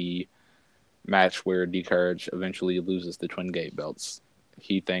the match where D-Courage eventually loses the Twin Gate belts.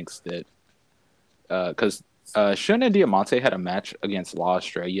 He thinks that because Shun and Diamante had a match against La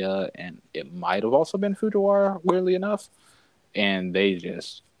Estrella, and it might have also been Fujiwara, weirdly enough, and they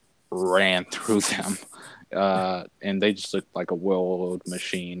just ran through them. And they just looked like a well-oiled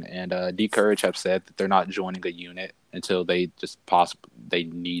machine. And D-Courage have said that they're not joining a unit until they they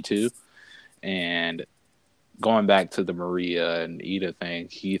need to. And going back to the Maria and Ida thing,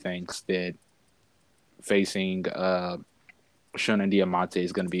 he thinks that facing Shun and Diamante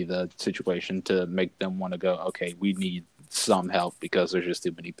is going to be the situation to make them want to go, okay, we need some help because there's just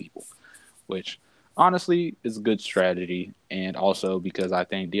too many people, which honestly is a good strategy. And also because I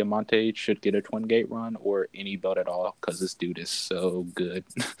think Diamante should get a Twin Gate run or any belt at all because this dude is so good.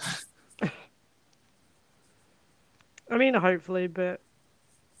 I mean, hopefully, but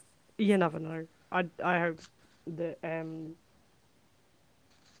you never know. I hope that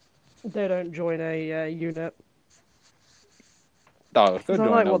they don't join a unit. Dog, if they're Because I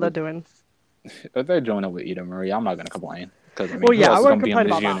joining like up what they're with doing. Ida Marie, I'm not gonna complain because I mean, Well, who yeah, I else is won't gonna be in complain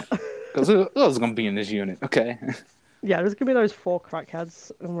this about unit? that. Because who else is gonna be in this unit? Okay. Yeah, there's gonna be those 4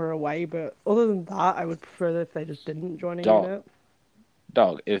 crackheads and we're away, but other than that, I would prefer if they just didn't join a Dog,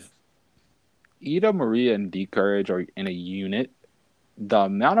 unit. if Ida Maria and D Courage are in a unit, the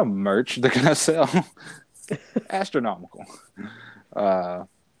amount of merch they're gonna sell, astronomical. Uh,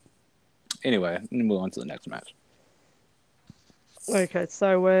 anyway, move on to the next match. Okay,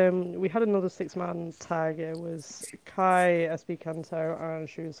 so we had another 6-man tag. It was Kai, SB Kanto, and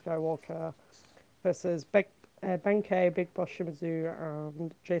Shu Skywalker versus Benkei, Big Boss Shimizu,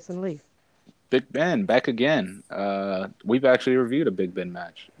 and Jason Lee. Big Ben back again. We've actually reviewed a Big Ben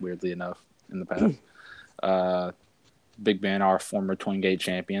match, weirdly enough, in the past. Uh, Big Ben, our former Twin Gate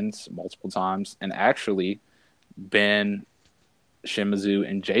champions, multiple times, and actually, Ben, Shimizu,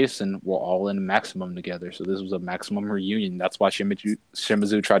 and Jason were all in Maximum together. So this was a Maximum reunion. That's why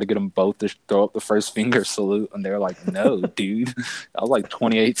Shimizu tried to get them both to throw up the first finger salute, and they're like, "No, dude, that was like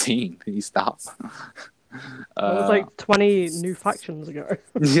 2018. Can you stop?" That was like 20 new factions ago.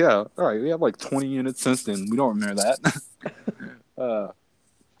 Yeah, all right. We have like 20 units since then. We don't remember that.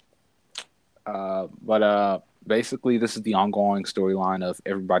 But basically, this is the ongoing storyline of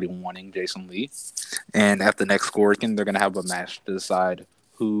everybody wanting Jason Lee. And at the next Scorpion, they're going to have a match to decide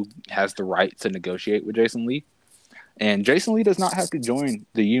who has the right to negotiate with Jason Lee. And Jason Lee does not have to join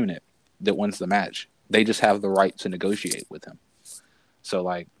the unit that wins the match. They just have the right to negotiate with him. So,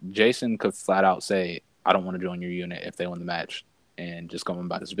 like, Jason could flat out say, I don't want to join your unit if they win the match, and just go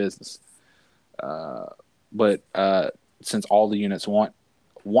about his business. But since all the units want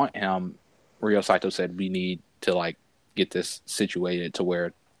him, Ryo Saito said we need to like get this situated to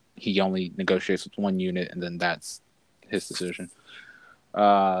where he only negotiates with one unit, and then that's his decision.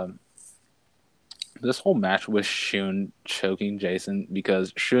 This whole match was Shun choking Jason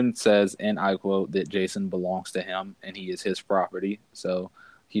because Shun says, and I quote, that Jason belongs to him and he is his property. So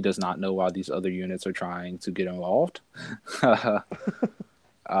he does not know why these other units are trying to get involved. But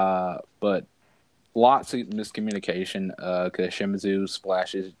lots of miscommunication because Shimizu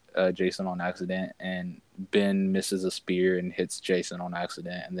splashes Jason on accident, and Ben misses a spear and hits Jason on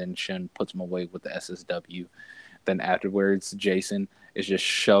accident, and then Shun puts him away with the SSW. Then afterwards, Jason is just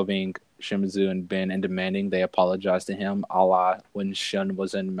shoving Shimizu and Ben and demanding they apologize to him, a la when Shun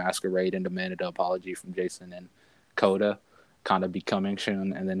was in Masquerade and demanded an apology from Jason and Coda, kind of becoming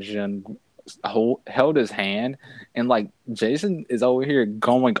Shun, and then Shun held his hand, and like Jason is over here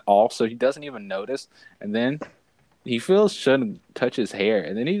going off, so he doesn't even notice, and then he feels Shun touch his hair,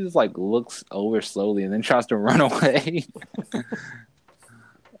 and then he just like looks over slowly, and then tries to run away.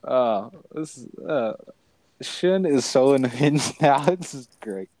 This Shun is so unhinged now. This is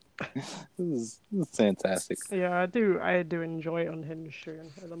great. This is fantastic. Yeah, I do enjoy Unhinged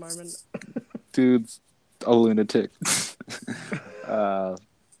Shun at the moment. Dude's a lunatic.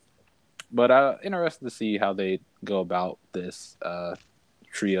 But interested to see how they go about this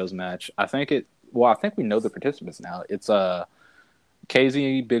trios match. I think we know the participants now. It's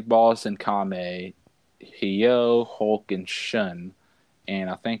KZ, Big Boss, and Kame, Hyo, Hulk, and Shun, and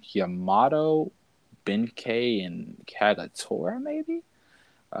I think Yamato, Benkei, and Kagatora maybe.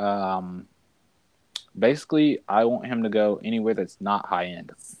 Basically, I want him to go anywhere that's not high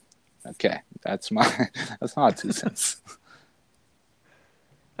end. Okay, that's my 2 cents.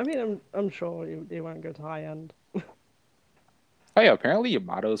 I mean, I'm sure they won't go to high end. Hey, apparently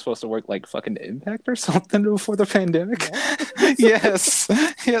Yamato is supposed to work like fucking Impact or something before the pandemic. Yes.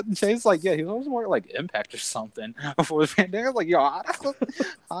 Yeah, Jay's like, yeah, he was supposed to work like Impact or something before the pandemic. Like, yo,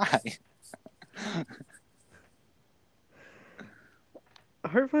 hi.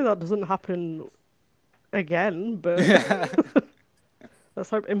 Hopefully that doesn't happen again, but Yeah. let's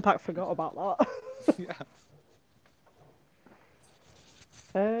hope Impact forgot about that. Yeah.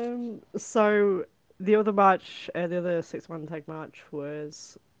 So the other match, the other 6-man tag match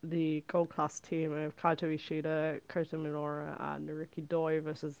was the gold class team of Kaito Ishida, Kota Minoura, and Ricky Doi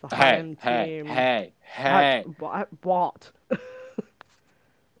versus the high-end team. Hey. What?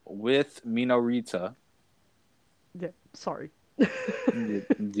 With Minorita. Yeah, sorry.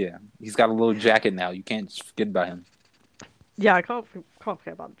 Yeah, he's got a little jacket now. You can't forget about him. Yeah, I can't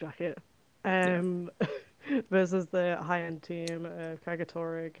forget about the jacket. Versus the high-end team of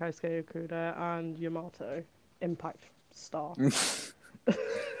Kagatori, Keisuke Okuda, and Yamato, Impact star.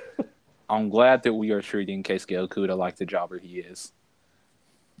 I'm glad that we are treating Keisuke Okuda like the jobber he is.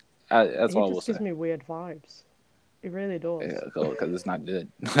 That's all I will say. He just gives me weird vibes. He really does. Yeah, because it's not good.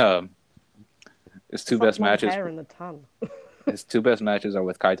 It's two It's like best matches. Hair in the tan. His two best matches are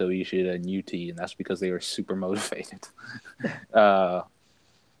with Kaito Ishida and UT, and that's because they were super motivated. uh,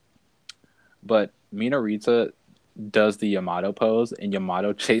 but Minorita does the Yamato pose, and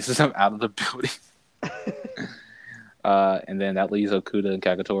Yamato chases him out of the building. And then that leaves Okuda and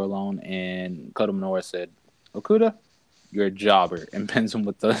Kagetora alone. And Kota Minoura said, "Okuda, you're a jobber," and pins him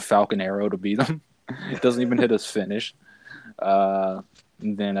with the Falcon Arrow to beat him. It doesn't even hit his finish. And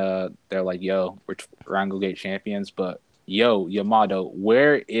then they're like, "Yo, we're Triangle Gate champions, but yo, Yamato,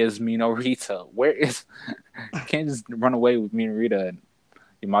 where is Minorita? Where is? You can't just run away with Minorita." And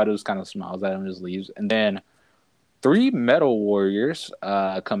Yamato just kind of smiles at him and just leaves. And then 3 Metal Warriors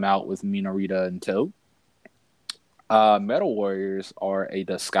come out with Minorita in tow. Metal Warriors are a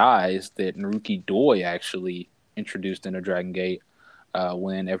disguise that Naruki Doi actually introduced in a Dragon Gate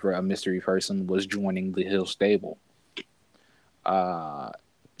whenever a mystery person was joining the Hill stable.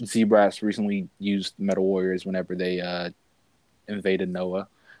 Z-Brass recently used Metal Warriors whenever they invaded Noah.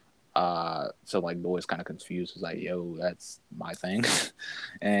 So like Doi's kind of confused. He's like, "Yo, that's my thing."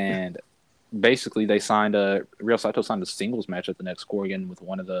 And basically they signed Real Saito signed a singles match at the next Korgan with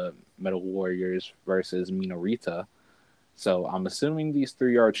one of the Metal Warriors versus Minorita. So I'm assuming these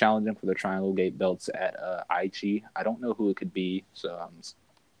 3 are challenging for the Triangle Gate belts at Aichi. I don't know who it could be, so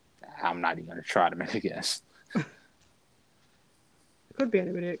I'm not even going to try to make a guess. It could be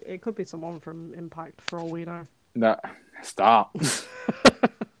anybody. It could be someone from Impact for all we know. No, stop.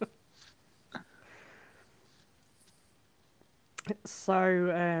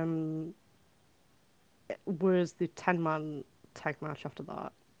 So, it was the 10-man tag match after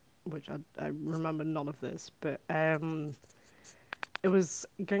that, which I remember none of this, but it was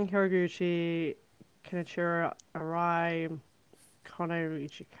Gen Hiraguchi, Kenichiro Arai, Kono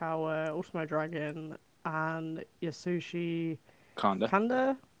Ichikawa, Ultimo Dragon, and Yasushi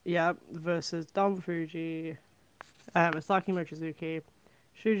Kanda, yeah, versus Dom Fuji, Masaki Mochizuki,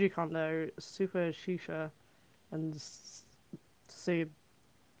 Shuji Kondo, Super Shisha, and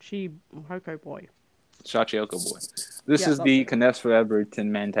Hoko Boy. Shachioko Boy. This is the Kness Forever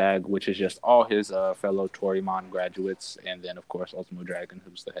 10-man tag, which is just all his fellow Torimon graduates, and then, of course, Ultimo Dragon,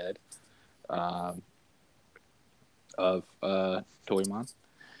 who's the head of Torimon.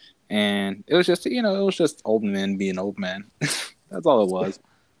 And it was just, it was just old men being old men. That's all it was.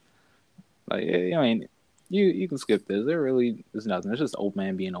 Like, I mean, you can skip this. There really is nothing. It's just old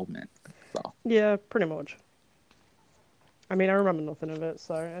man being old man. So. Yeah, pretty much. I mean, I remember nothing of it,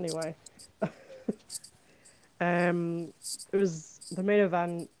 so anyway. It was the main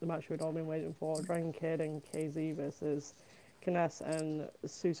event, the match we'd all been waiting for, Dragon Kid and KZ versus Kness and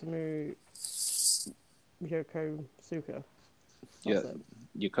Susumu Yokosuka. Yeah,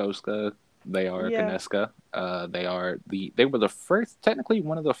 Yokosuka. They are Knesska. They were the first, technically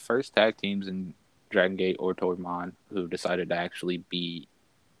one of the first tag teams in Dragon Gate or Torimon who decided to actually be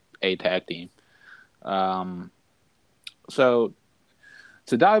a tag team. So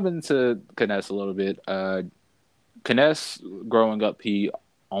to dive into Kness a little bit, Kness growing up, he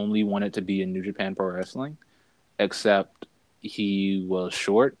only wanted to be in New Japan Pro Wrestling, except he was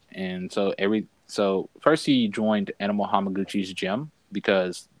short, and so first he joined Animal Hamaguchi's gym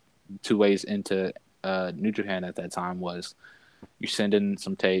because 2 ways into New Japan at that time was you send in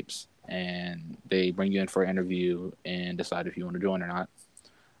some tapes and they bring you in for an interview and decide if you want to join or not.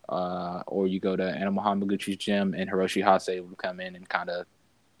 Or you go to Animal Hamaguchi's gym and Hiroshi Hase would come in and kind of,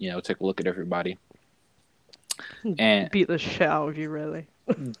 take a look at everybody. And beat the shit out of you, really.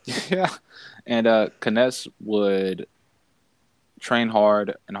 Yeah. And Kness would train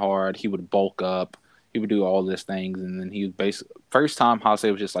hard and hard. He would bulk up. He would do all these things. And then he would first time Hase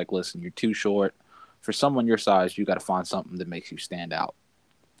was just like, "Listen, you're too short. For someone your size, you got to find something that makes you stand out."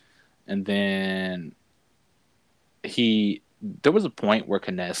 And then there was a point where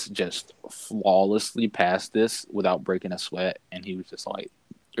Kness just flawlessly passed this without breaking a sweat. And he was just like,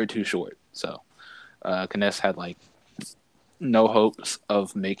 "You're too short." So Kness had like no hopes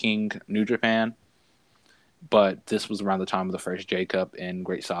of making New Japan. But this was around the time of the first J-Cup, and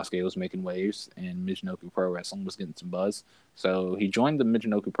Great Sasuke was making waves, and Michinoku Pro Wrestling was getting some buzz. So he joined the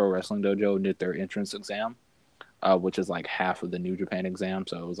Michinoku Pro Wrestling Dojo and did their entrance exam, which is like half of the New Japan exam,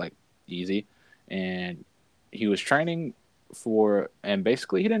 so it was like easy. And he was training and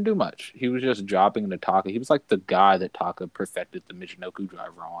basically he didn't do much. He was just jobbing to Taka. He was like the guy that Taka perfected the Michinoku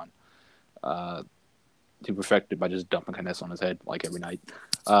driver on. He perfected by just dumping Kness on his head like every night.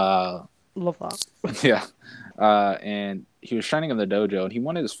 Love that. Yeah. And he was training in the dojo, and he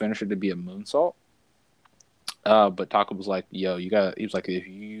wanted his finisher to be a moonsault. But Taka was like, "Yo, he was like, if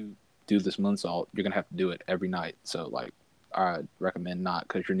you do this moonsault, you're going to have to do it every night. So, like, I recommend not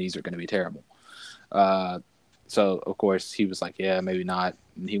because your knees are going to be terrible." So of course he was like, yeah, maybe not.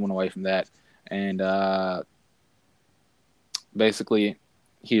 And he went away from that, and basically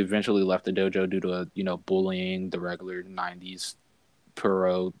he eventually left the dojo due to bullying, the regular '90s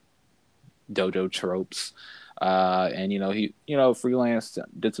pro dojo tropes. And he freelanced,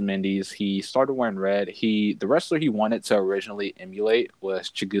 did some indies. He started wearing red. The wrestler he wanted to originally emulate was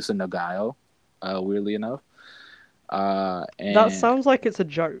Chigusa Nagayo, weirdly enough. That And sounds like it's a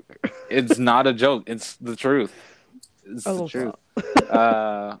joke. it's not a joke. It's the truth. I It's the love truth. that.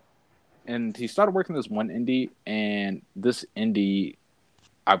 Uh, and he started working this one indie, and this indie,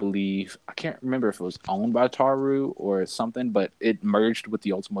 I believe, I can't remember if it was owned by Taru or something, but it merged with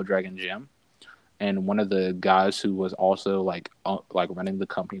the Ultimo Dragon Gym. And one of the guys who was also like running the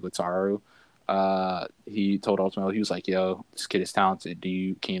company with Taru, he told Ultimo, he was like, "Yo, this kid is talented.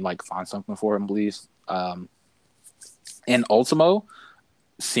 Can you like find something for him, please?" And Ultimo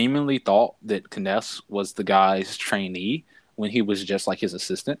seemingly thought that Kness was the guy's trainee when he was just like his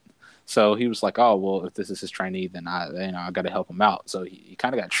assistant. So he was like, "Oh well, if this is his trainee, then I got to help him out." So he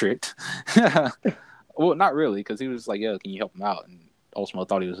kind of got tricked. Well, not really, because he was like, "Yo, can you help him out?" And Ultimo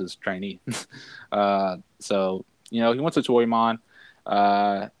thought he was his trainee. So he went to Toymon.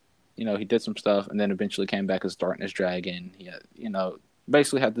 He did some stuff, and then eventually came back as Darkness Dragon. He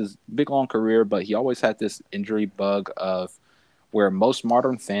basically had this big long career, but he always had this injury bug of where most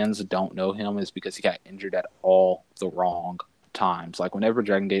modern fans don't know him is because he got injured at all the wrong times. Like whenever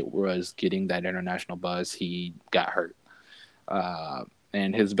Dragon Gate was getting that international buzz, he got hurt.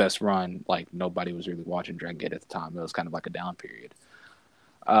 And his best run, like nobody was really watching Dragon Gate at the time. It was kind of like a down period.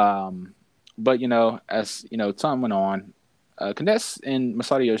 But as time went on, Kness and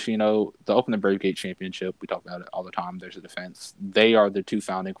Masato Yoshino, the Open the Brave Gate Championship, we talk about it all the time. There's a defense. They are the two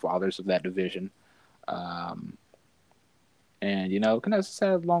founding fathers of that division. And Kness has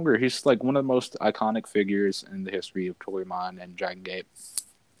had longer. He's like one of the most iconic figures in the history of Toryumon and Dragon Gate.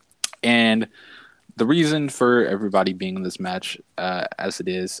 And the reason for everybody being in this match, as it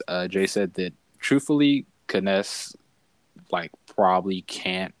is, Jay said that truthfully, Kness like probably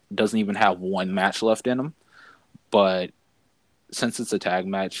doesn't even have one match left in him. But since it's a tag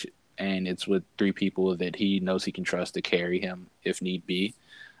match and it's with three people that he knows he can trust to carry him if need be,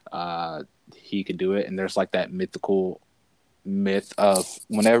 he can do it. And there's like that mythical myth of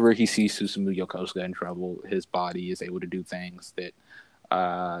whenever he sees Susumu Yokosuka in trouble, his body is able to do things that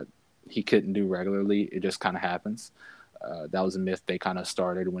he couldn't do regularly. It just kind of happens. That was a myth they kind of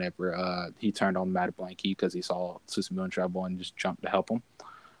started whenever he turned on Matt Blanky because he saw Susumu in trouble and just jumped to help him.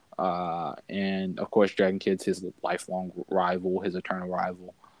 And of course, Dragon Kid's his lifelong rival, his eternal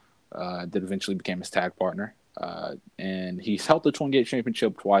rival, that eventually became his tag partner. And he's held the Twin Gate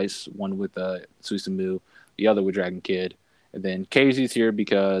Championship twice, one with Susumu, the other with Dragon Kid. And then KZ's here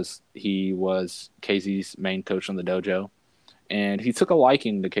because he was KZ's main coach on the dojo. And he took a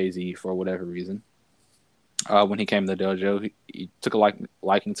liking to KZ for whatever reason. When he came to the dojo, he took a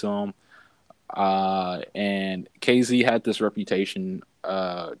liking to him. And KZ had this reputation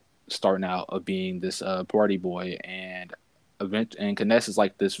starting out of being this party boy, and Kness is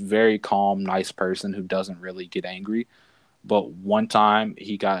like this very calm, nice person who doesn't really get angry. But one time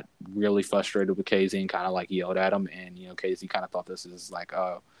he got really frustrated with KZ and kind of like yelled at him, and KZ kind of thought this is like,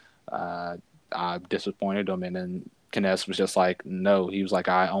 I disappointed him, and then Kness was just like, no, he was like,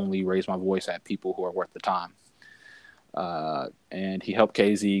 I only raise my voice at people who are worth the time. And he helped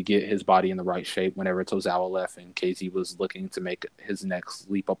KZ get his body in the right shape whenever Tozawa left, and KZ was looking to make his next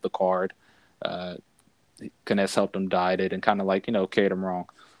leap up the card. Kness helped him diet it and kind of like, carried him wrong.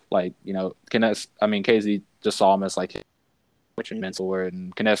 Like, KZ just saw him as like which mentor,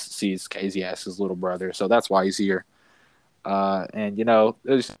 and Kness sees KZ as his little brother, so that's why he's here. And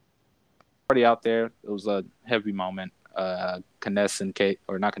there's already out there. It was a heavy moment. KZ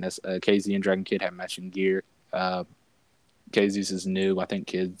and Dragon Kid have matching gear. KZ's is new. I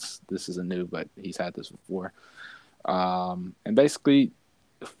think this isn't new, but he's had this before. And basically,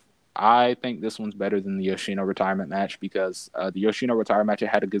 I think this one's better than the Yoshino retirement match because the Yoshino retirement match, it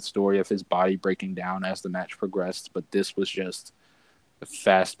had a good story of his body breaking down as the match progressed, but this was just a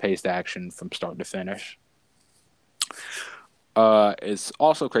fast-paced action from start to finish. It's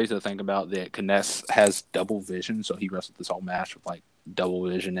also crazy to think about that Kness has double vision, so he wrestled this whole match with like double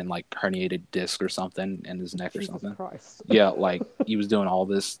vision and like herniated disc or something in his neck or Jesus something. Christ. Yeah, like he was doing all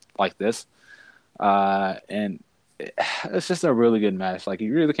this like this. And it's just a really good match. Like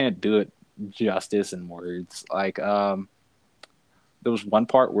you really can't do it justice in words. Like there was one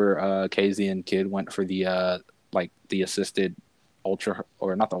part where KZ and Kid went for the assisted ultra,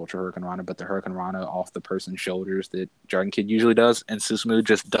 or not the ultra Hurricane Rana, but the Hurricane Rana off the person's shoulders that Dragon Kid usually does, and Susumu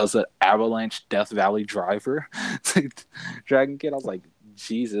just does an avalanche Death Valley driver to Dragon Kid. I was like,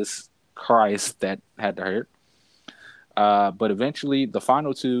 Jesus Christ, that had to hurt. But eventually, the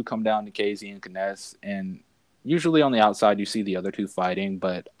final two come down to KZ and Kness, and usually on the outside you see the other two fighting,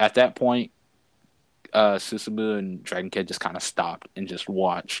 but at that point, Susumu and Dragon Kid just kind of stopped and just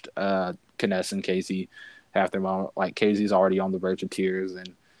watched Kness and KZ have their moment. Like KZ's already on the verge of tears,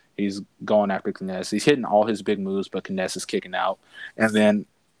 and he's going after Kness. He's hitting all his big moves, but Kness is kicking out. And then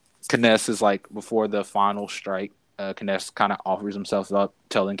Kness is like, before the final strike, Kness kind of offers himself up,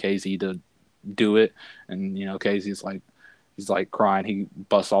 telling KZ to do it. And KZ's like, he's like crying. He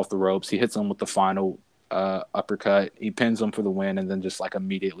busts off the ropes. He hits him with the final uppercut. He pins him for the win, and then just like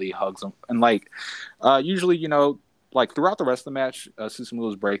immediately hugs him. And like usually, like throughout the rest of the match, Susumu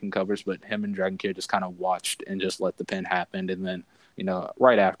was breaking covers, but him and Dragon Kid just kind of watched and just let the pin happen. And then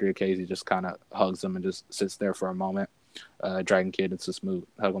right after, KZ just kind of hugs him and just sits there for a moment. Dragon Kid and Susumu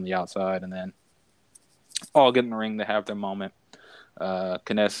hug on the outside, and then all get in the ring to have their moment.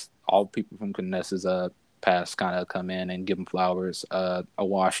 Kness, all people from Kness's past kind of come in and give him flowers.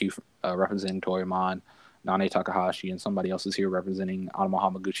 Awashi representing Toryumon, Nane Takahashi, and somebody else is here representing Anama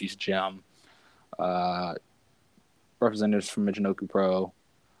Hamaguchi's gym. Representatives from Michinoku Pro,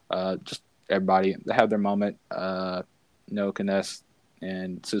 just everybody, they have their moment. Kness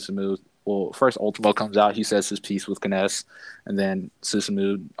and Susumu. Well, first Ultimo comes out. He says his piece with Kness, and then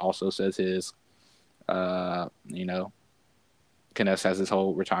Susumu also says his. Kness has his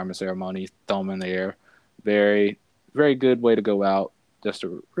whole retirement ceremony, throw him in the air. Very, very good way to go out. Just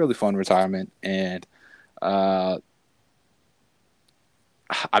a really fun retirement. And I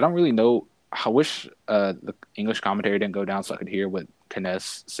don't really know. I wish the English commentary didn't go down so I could hear what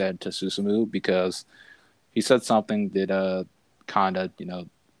Kness said to Susumu, because he said something that kind of,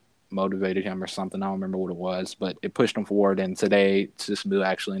 motivated him or something. I don't remember what it was, but it pushed him forward. And today, Susumu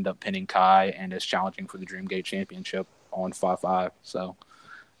actually ended up pinning Kai and is challenging for the Dreamgate Championship on 5-5. So,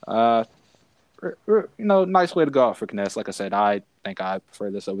 nice way to go out for Kness. Like I said, I think I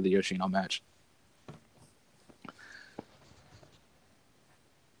prefer this over the Yoshino match.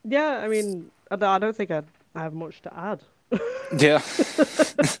 Yeah, I mean, I don't think I have much to add. Yeah.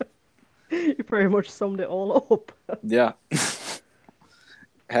 You pretty much summed it all up. Yeah.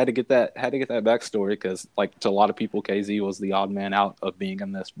 Had to get that backstory, because like to a lot of people, KZ was the odd man out of being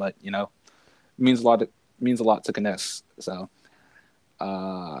in this, but it means a lot to Kness. So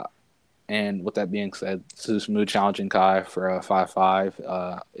and with that being said, Susumu challenging Kai for a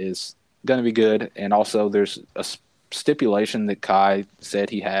 5-5 is gonna be good. And also there's a stipulation that Kai said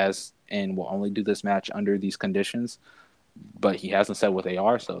he has and will only do this match under these conditions, but he hasn't said what they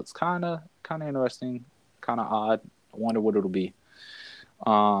are, so it's kind of interesting, kind of odd. I wonder what it'll be.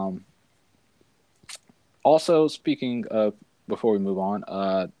 Also, speaking of, before we move on,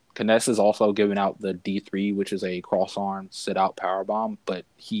 Kness is also giving out the D3, which is a cross-arm sit-out powerbomb, but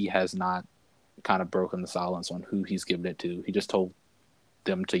he has not kind of broken the silence on who he's giving it to. He just told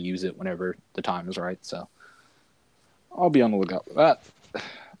them to use it whenever the time is right, so I'll be on the lookout for that.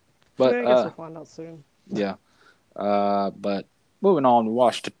 But I guess we'll find out soon. Yeah. But moving on, we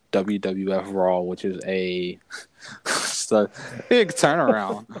watched WWF Raw, which is a big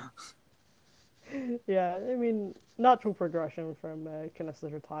turnaround. Yeah, I mean, natural progression from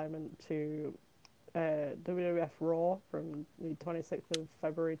Kness's retirement to WWF Raw from the 26th of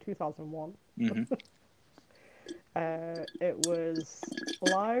February 2001. Mm-hmm. It was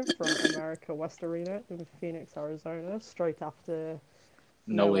live from America West Arena in Phoenix, Arizona, straight after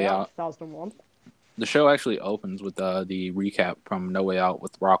No Way Out 2001. The show actually opens with the recap from No Way Out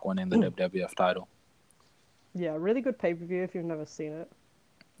with Rock winning the WWF title. Yeah, really good pay-per-view if you've never seen it.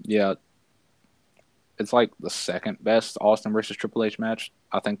 Yeah. It's like the second best Austin versus Triple H match.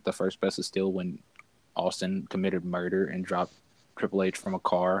 I think the first best is still when Austin committed murder and dropped Triple H from a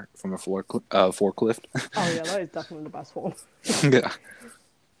car, from a forklift. Oh yeah, that is definitely the best one. Yeah.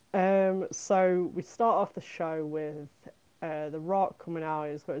 So we start off the show with The Rock coming out.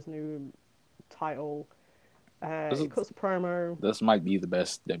 He's got his new title. He cuts a promo. This might be the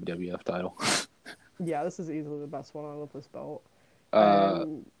best WWF title. Yeah, this is easily the best one. I love this belt.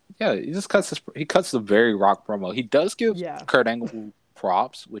 Yeah, he just cuts the very Rock promo. He does give Kurt Angle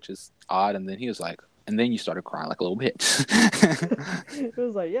props, which is odd, and then he was like, and then you started crying like a little bitch. It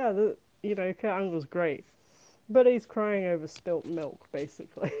was like, yeah, Kurt Angle's great, but he's crying over spilt milk,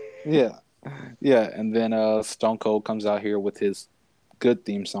 basically. Yeah, and then Stone Cold comes out here with his good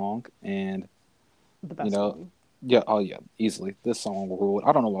theme song, and the best one. Yeah, oh yeah, easily. This song ruled.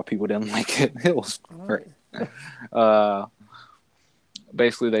 I don't know why people didn't like it. It was great.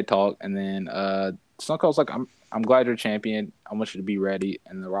 basically they talk, and then Stone Cold's like, I'm glad you're champion. I want you to be ready.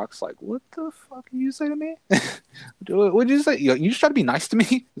 And The Rock's like, what the fuck did you say to me? What did you say? You just try to be nice to me?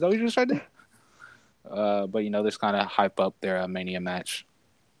 Is that what you just tried to do? But this kind of hype up their Mania match.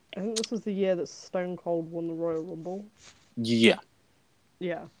 I think this was the year that Stone Cold won the Royal Rumble. Yeah.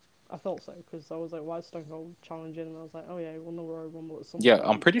 Yeah, I thought so because I was like, why is Stone Cold challenging? And I was like, oh yeah, he won the Royal Rumble at some Yeah, point.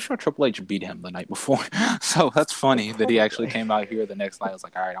 I'm pretty sure Triple H beat him the night before. So that's funny that he actually came out here the next night. I was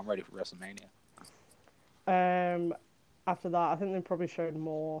like, all right, I'm ready for WrestleMania. After that, I think they probably showed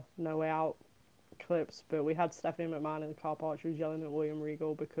more No Way Out clips, but we had Stephanie McMahon in the car park. She was yelling at William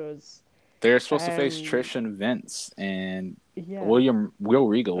Regal because They're supposed to face Trish and Vince, and yeah, Will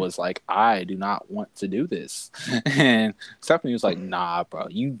Regal was like, I do not want to do this. And Stephanie was like, nah, bro,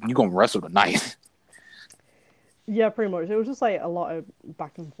 you gonna wrestle tonight. yeah, pretty much. It was just like a lot of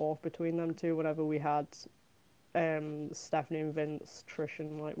back and forth between them two. Whenever we had Stephanie and Vince, Trish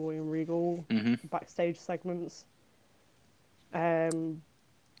and like William Regal backstage segments.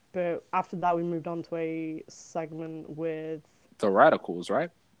 But after that, we moved on to a segment with The Radicals, right?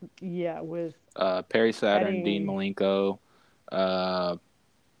 Yeah, with Perry Saturn, Eddie, Dean Malenko.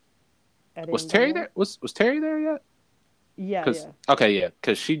 Eddie Was and Terry Benoit. there? Was Terry there yet? Yeah. Okay, yeah,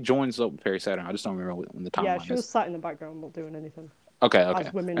 because she joins up with Perry Saturn. I just don't remember when the timeline Yeah, she is. was sat in the background, not doing anything. Okay.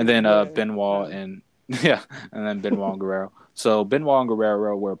 And then Benoit men. and and then Benoit and Guerrero. So Benoit and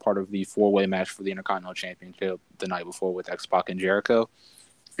Guerrero were part of the 4-way match for the Intercontinental Championship the night before with X-Pac and Jericho.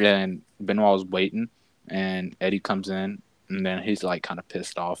 And Benoit was waiting, and Eddie comes in, and then he's like kind of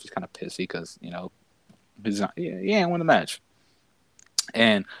pissed off. He's kind of pissy because he ain't won the match.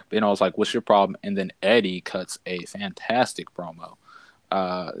 And Benoit was like, "What's your problem?" And then Eddie cuts a fantastic promo.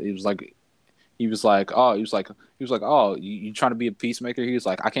 He was like, oh, you trying to be a peacemaker? He was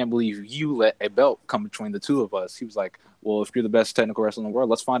like, I can't believe you let a belt come between the two of us. He was like, well, if you're the best technical wrestler in the world,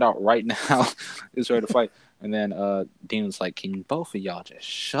 let's find out right now. Is ready to fight. And then Dean was like, can both of y'all just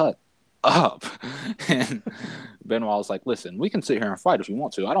shut up? And Benoit was like, listen, we can sit here and fight if we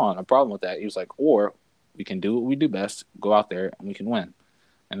want to. I don't have a problem with that. He was like, or we can do what we do best, go out there and we can win.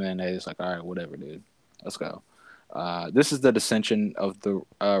 And then Eddie's like, all right, whatever, dude. Let's go. This is the dissension of the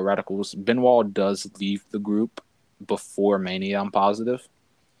Radicals. Benoit does leave the group before Mania, I'm positive.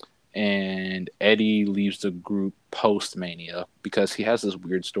 And Eddie leaves the group post Mania because he has this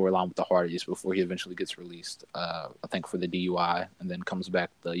weird storyline with the Hardys before he eventually gets released, I think for the DUI, and then comes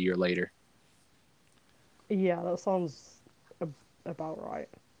back the year later. Yeah, that sounds about right.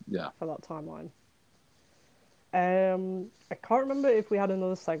 Yeah. For that timeline. I can't remember if we had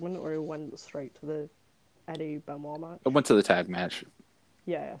another segment or it went straight to the Eddie Benoit match. It went to the tag match.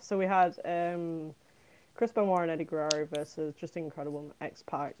 Yeah. So we had Chris Benoit and Eddie Guerrero versus Just Incredible and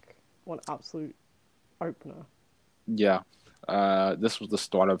X-Pac. One absolute opener. Yeah. This was the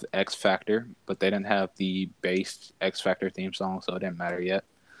start of X Factor, but they didn't have the base X Factor theme song, so it didn't matter yet.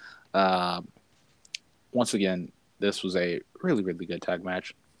 Once again, this was a really, really good tag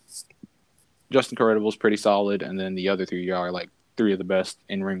match. Just Incredible is pretty solid, and then the other three are like three of the best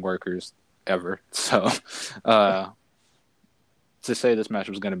in-ring workers ever. So to say this match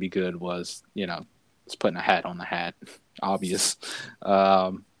was going to be good was, it's putting a hat on the hat, obvious.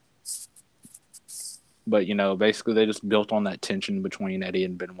 But, basically they just built on that tension between Eddie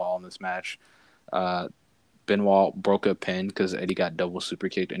and Benoit in this match. Benoit broke a pin because Eddie got double super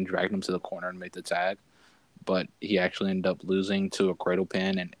kicked and dragged him to the corner and made the tag. But he actually ended up losing to a cradle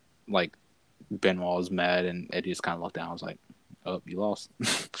pin, and, Benoit was mad, and Eddie just kind of looked down. I was like, oh, you lost.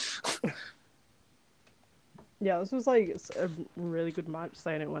 Yeah, this was a really good match,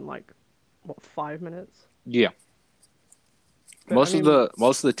 saying it went 5 minutes? Yeah. But, most of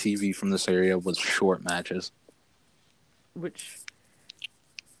the TV from this area was short matches. Which,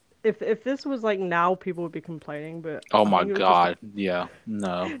 if this was now, people would be complaining. But oh my god, yeah,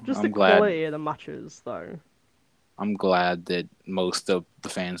 no. Just the quality of the matches, though. I'm glad that most of the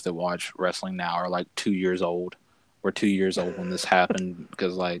fans that watch wrestling now are 2 years old. We're 2 years old when this happened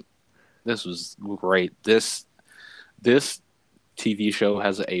because this was great. This TV show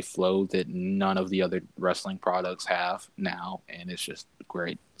has a flow that none of the other wrestling products have now, and it's just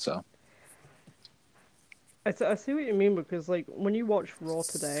great. So I see what you mean, because when you watch Raw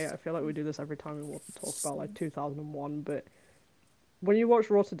today, I feel like we do this every time we want to talk about 2001, but when you watch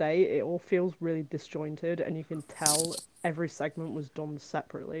Raw today, it all feels really disjointed, and you can tell every segment was done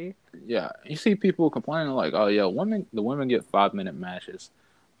separately. Yeah, you see people complaining oh yeah, the women get 5-minute matches.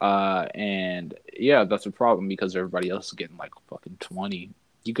 And yeah, that's a problem because everybody else is getting fucking 20.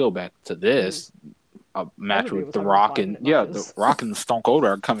 You go back to this a match with The Rock and The Rock and Stone Cold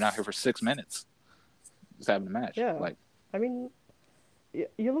are coming out here for 6 minutes, just having a match. Yeah, I mean,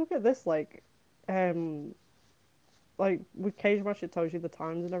 you look at this um, like with cage match, it tells you the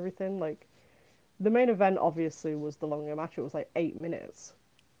times and everything. Like the main event obviously was the longer match. It was like 8 minutes,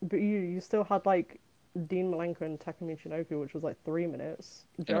 but you still had like Dean Malenko and Taka Michinoku, which was like 3 minutes.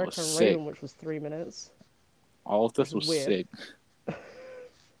 And it was Jericho and sick. Raven, which was 3 minutes, All of which this is was weird. sick.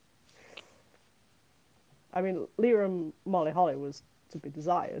 I mean, Lita and Molly Holly was to be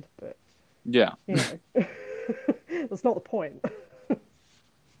desired, but Yeah. you know, that's not the point.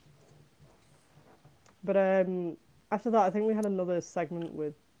 But after that, I think we had another segment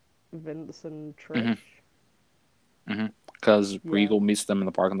with Vince and Trish. hmm hmm Because Yeah, Regal meets them in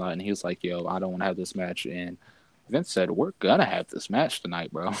the parking lot, and he's like, "Yo, I don't want to have this match." And Vince said, "We're gonna have this match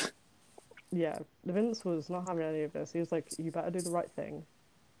tonight, bro." yeah. Vince was not having any of this. He was like, "You better do the right thing,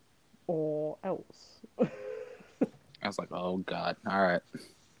 or else." I was like, "Oh God, all right."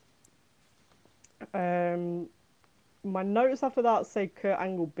 Um, my notes after that say Kurt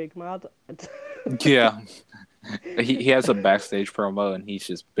Angle big mad. Yeah, he has a backstage promo, and he's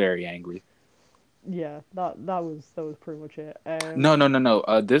just very angry. Yeah, that was pretty much it. No, no, no,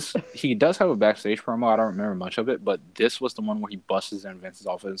 no. This he does have a backstage promo. I don't remember much of it, but this was the one where he busts in Vince's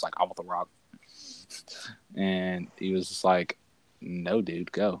office like, "I want the Rock," and he was just like, "No,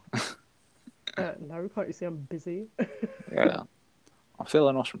 dude, go." No, can't you see I'm busy? Yeah, I'm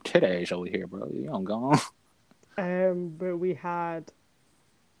feeling on some titties over here, bro. You don't go on. But we had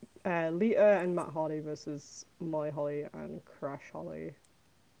Lita and Matt Hardy versus Molly Holly and Crash Holly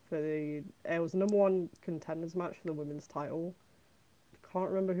for the. It was the number one contenders match for the women's title. Can't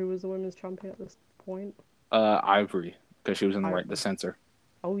remember who was the women's champion at this point. Ivory, because she was in the right to Ivory. censor.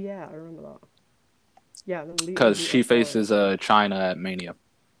 Oh yeah, I remember that. Yeah, and then Lita Because beat her she for it. faces China at Mania.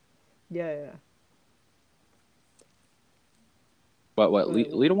 Yeah, yeah. But what, But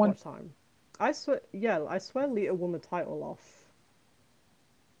Lita won? what time? I swear, yeah, I swear Lita won the title off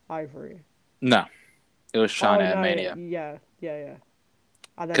Ivory. No, it was China Oh at no, Mania. yeah, yeah, yeah.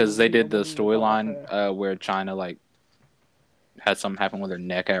 And Because then they Lita did the won the belt off storyline her. where China like had something happen with her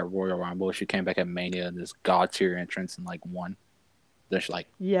neck at Royal Rumble. She came back at Mania in this god tier entrance and like won. Then she like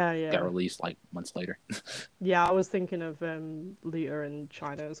Yeah, got yeah. released like months later. Yeah, I was thinking of Lita and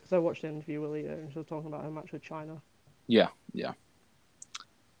China because I watched an interview with Lita and she was talking about her match with China. Yeah, yeah.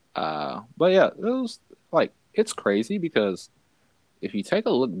 But yeah, it was like it's crazy because if you take a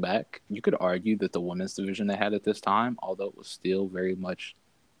look back, you could argue that the women's division they had at this time, although it was still very much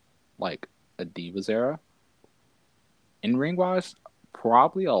like a Divas era, in ring wise,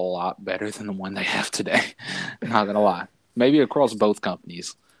 probably a lot better than the one they have today. Not gonna lie. Maybe across both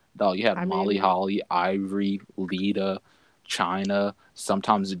companies. Dog, you had I Molly mean, Holly, Ivory, Lita, China.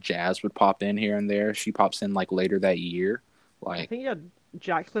 Sometimes Jazz would pop in here and there. She pops in like later that year. I Like, think you had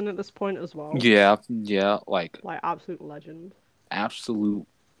Jacqueline at this point as well. yeah, yeah, like Like absolute legend. absolute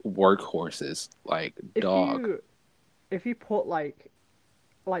workhorses. Like, If dog. you if you put like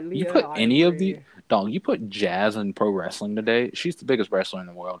You Lita, put any of the Ivory. dog. You put Jazz in pro wrestling today. She's the biggest wrestler in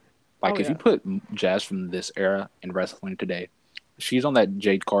the world. Oh Like if you yeah. put Jazz from this era in wrestling today, she's on that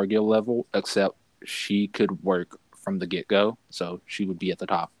Jade Cargill level. Except she could work from the get go, so she would be at the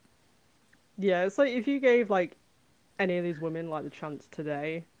top. Yeah, it's like if you gave like any of these women like the chance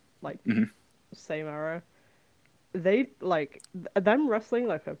today, like hmm same era, they like them wrestling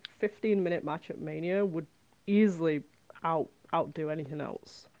like a 15-minute match at Mania would easily outdo anything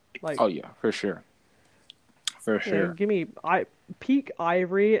else. Like, Oh yeah, for sure, for sure. give me I peak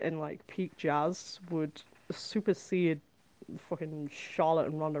Ivory and like peak Jazz would supersede fucking Charlotte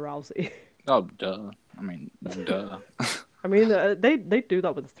and Ronda Rousey. Oh duh. I mean duh. I mean, they do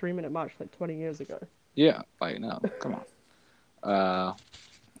that with a 3-minute match like 20 years ago. Yeah, like no, come on. Uh,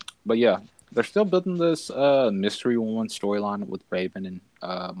 but yeah, they're still building this mystery woman storyline with Raven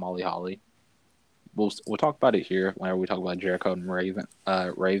and Molly Holly. We'll talk about it here whenever we talk about Jericho and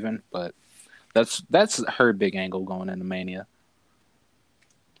Raven, but that's her big angle going into Mania.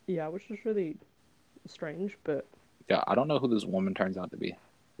 Yeah, which is really strange, but Yeah, I don't know who this woman turns out to be.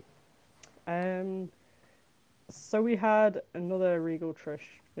 um. So we had another Regal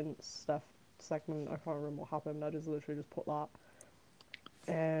Trish Vince stuff segment. I can't remember what happened. I just literally just put that.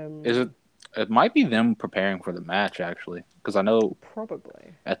 Is it? Um, It might be them preparing for the match actually, because I know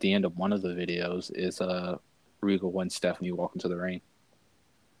probably. at the end of one of the videos is Regal and Stephanie walking to the ring.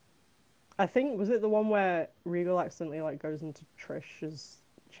 I think was it the one where Regal accidentally like goes into Trish's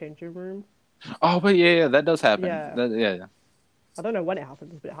changing room. Oh, but yeah, that does happen. Yeah, Yeah, I don't know when it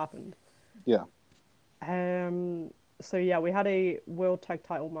happened, but it happened. yeah. Um. So yeah, we had a World Tag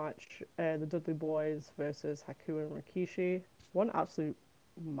Title match. The Dudley Boys versus Haku and Rikishi. One absolute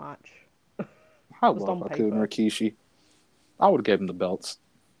match, I just love on Haku and paper. Rikishi. I would have given the belts.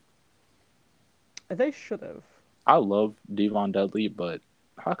 They should have. I love Devon Dudley, but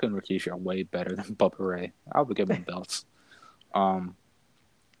Haku and Rikishi are way better than Bubba Ray. I would give them the belts. Um,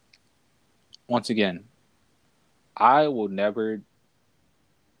 Once again, I will never,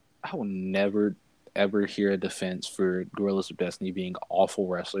 I will never ever hear a defense for Gorillas of Destiny being awful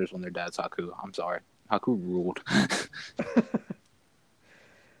wrestlers when their dad's Haku. I'm sorry, Haku ruled.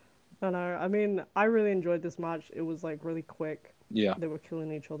 I know. I mean, I really enjoyed this match. It was like really quick. Yeah, They were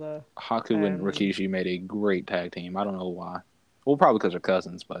killing each other. Haku and Rikishi made a great tag team. I don't know why. Well, probably because they're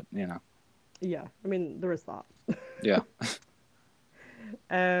cousins, but you know. Yeah, I mean, there is that. Yeah.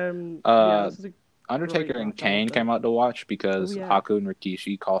 Yeah, this is a Undertaker great and match, Kane came out to watch Oh because yeah. Haku and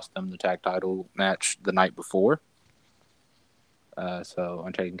Rikishi cost them the tag title match the night before. So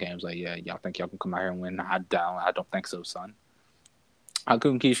Undertaker and Kane was like, "Yeah, y'all think y'all can come out here and win? I don't think so, son."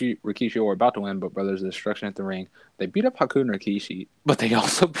 Haku and Rikishi were about to win, but Brothers of Destruction at the ring. They beat up Haku and Rikishi, but they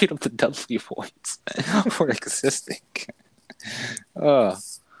also beat up the Dudley Boys for existing. Oh,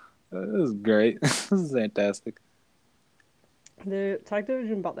 this is great. This is fantastic. The tag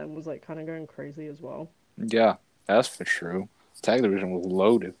division back then was like kind of going crazy as well. Yeah, that's for true. Tag division was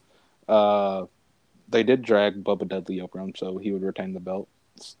loaded. They did drag Bubba Dudley over him, so he would retain the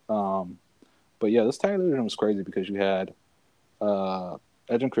belts. But yeah, this tag division was crazy because you had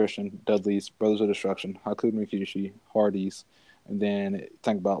Edge and Christian, Dudley's, Brothers of Destruction, Haku and Rikishi, Hardys, and then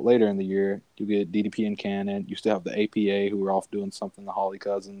think about later in the year, you get DDP and Cannon. You still have the APA who were off doing something, the Holly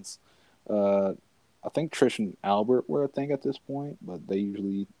Cousins. I think Trish and Albert were a thing at this point, but they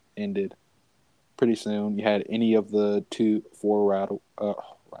usually ended pretty soon. You had any of the four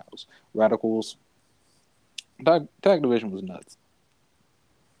radicals. Tag division was nuts.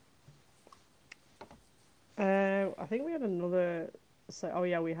 I think we had another. So, oh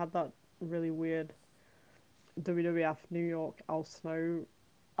yeah, we had that really weird WWF New York Al Snow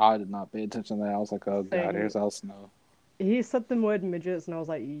I did not pay attention to that. I was like, oh god, thing. here's Al Snow. He said the word midgets, and I was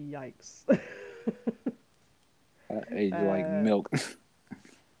like, yikes. Age like milk.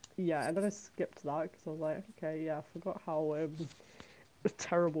 Yeah, and then I skipped that because I was like, okay, yeah, I forgot how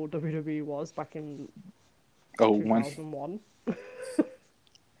terrible WWE was back in 2001.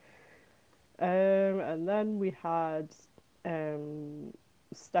 And then we had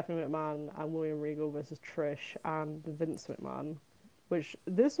Stephanie McMahon and William Regal versus Trish and Vince McMahon, which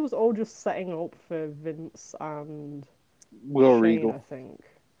this was all just setting up for Vince and Will Shane, Regal. I think.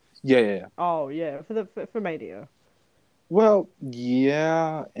 Yeah. Oh yeah, for Mania. Well,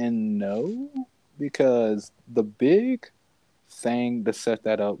 yeah and no, because the big thing to set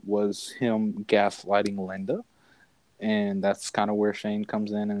that up was him gaslighting Linda. And that's kind of where Shane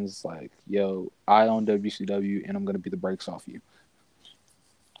comes in and is like, yo, I own WCW and I'm going to be the brakes off you.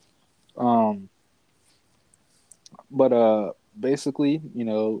 But basically, you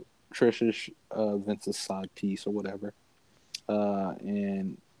know, Trish is Vince's side piece or whatever.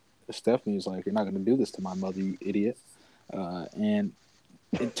 And Stephanie's like, you're not going to do this to my mother, you idiot. And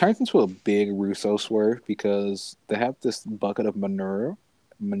it turns into a big Russo swerve because they have this bucket of manure,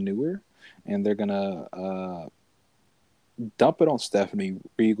 and they're going to dump it on Stephanie,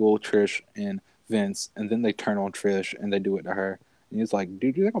 Regal, Trish, and Vince, and then they turn on Trish and they do it to her. And he's like,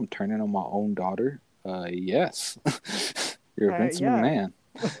 dude, you think I'm turning on my own daughter? Yes. You're Vince McMahon.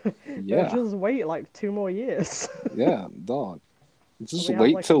 Yeah. Just wait like 2 more years. Yeah, dog. Just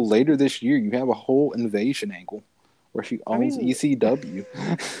wait like till later this year. You have a whole invasion angle where she owns ECW.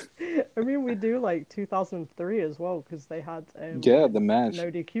 I mean, we do like 2003 as well because they had the match,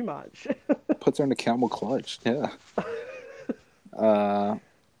 no DQ match. Puts her in the camel clutch. Yeah.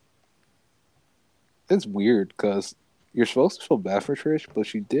 It's weird because you're supposed to feel bad for Trish, but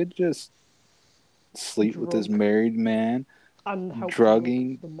she did just sleep with this married man, and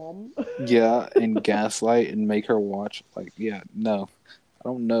drugging the mom. Yeah, and gaslight and make her watch. Like, yeah, no, I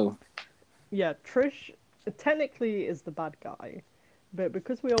don't know. Yeah, Trish technically is the bad guy, but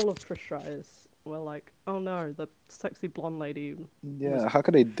because we all love Trish Stratus, we're like, oh no, the sexy blonde lady. Yeah, how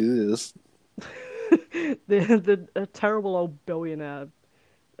could they do this? the terrible old billionaire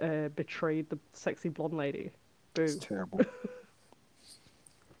betrayed the sexy blonde lady. Boo. It's terrible.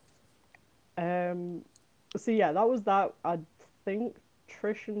 So yeah, that was that. I think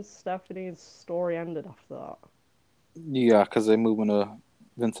Trish and Stephanie's story ended after that. Yeah, because they moved into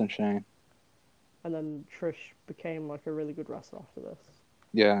Vincent Shane. And then Trish became like a really good wrestler after this.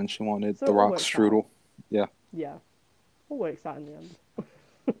 Yeah, and she wanted The Rock's strudel. Out. Yeah. Yeah. All works out in the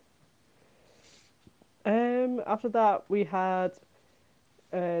end. After that, we had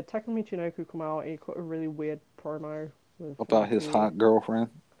Taka Michinoku come out and he cut a really weird promo. About his hot girlfriend.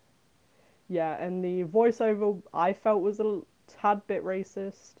 Yeah, and the voiceover I felt was tad bit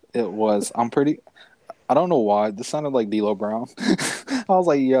racist. It was. I don't know why. This sounded like D'Lo Brown. I was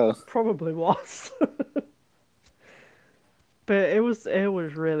like, yo. Probably was. But it was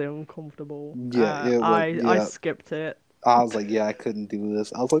really uncomfortable. Yeah, it was. I Yeah. skipped it. I was like, yeah, I couldn't do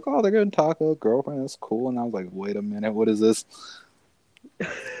this. I was like, oh, they're going to talk a girlfriend. That's cool. And I was like, wait a minute. What is this?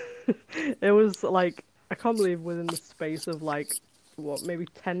 It was like I can't believe within the space of like what maybe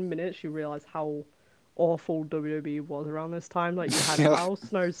 10 minutes you realize how awful WWE was around this time. Like you had Yeah. Al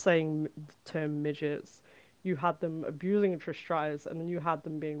Snow saying the term midgets, you had them abusing Trish Stratus, and then you had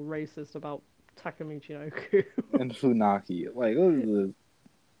them being racist about Taka Michinoku. And Funaki. Like, what is this?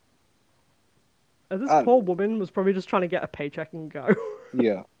 And this I, poor woman was probably just trying to get a paycheck and go.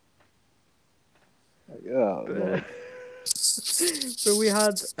 yeah. Yeah, But, Lord. but we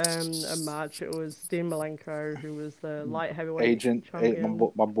had a match. It was Dean Malenko, who was the light heavyweight champion.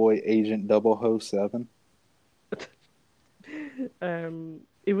 My boy, Agent 007.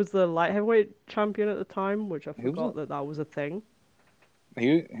 He was the light heavyweight champion at the time, which I He was a, forgot that was a thing.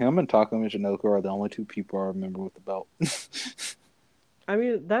 him and Taka Michinoku are the only two people I remember with the belt. I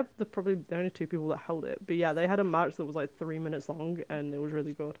mean, they're probably the only two people that held it. But yeah, they had a match that was like 3 minutes long, and it was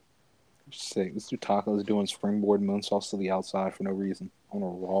really good. Sick. This dude Taka was doing springboard moonsaults to the outside for no reason on a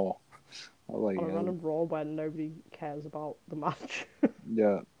Raw. I was like, On a yeah, random Raw where nobody cares about the match.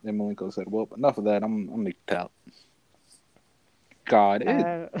 yeah. And Malenko said, well, enough of that. I'm kicked out. God,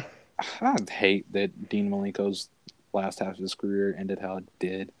 uh, I hate that Dean Malenko's last half of his career ended how it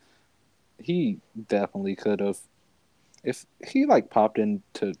did. He definitely could have. If he like popped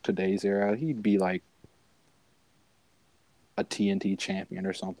into today's era, he'd be like a TNT champion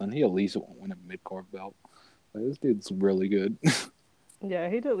or something. He at least win a mid-card belt. Like, this dude's really good. yeah,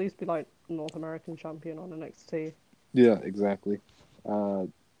 he'd at least be like North American champion on NXT. Yeah, exactly.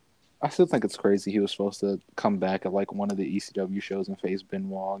 I still think it's crazy he was supposed to come back at like one of the ECW shows and face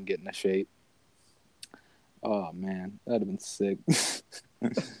Benoit and get in a shape. Oh man, that'd have been sick.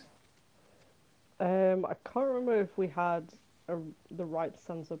 I can't remember if we had the right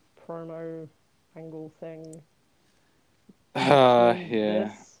sense of promo angle thing. Yeah,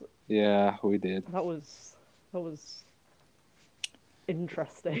 This. yeah, we did. That was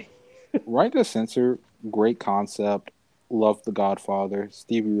interesting. Right to Censor, great concept. Love The Godfather.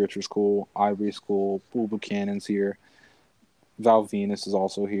 Stevie Richards cool. Ivory's cool. Bull Buchanan's here. Val Venus is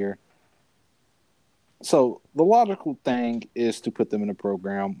also here. So the logical thing is to put them in a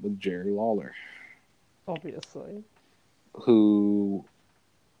program with Jerry Lawler, Obviously. who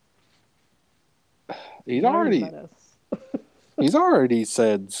he's Known already menace. he's already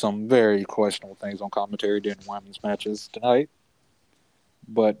said some very questionable things on commentary during women's matches tonight.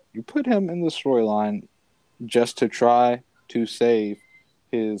 But you put him in the storyline just to try to save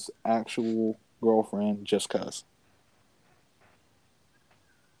his actual girlfriend just cuz.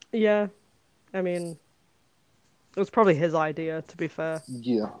 Yeah, I mean, it was probably his idea, to be fair,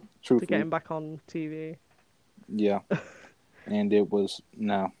 Yeah, to get truthfully. him back on TV. Yeah. And it just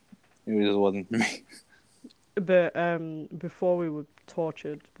wasn't me. But before we were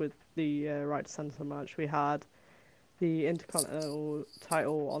tortured with the right to censor match, we had the Intercontinental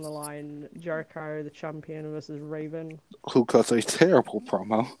title on the line. Jericho, the champion, versus Raven. Who cuts a terrible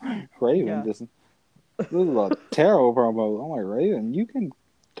promo. Raven Yeah. just this is a terrible promo. I'm like, Raven, you can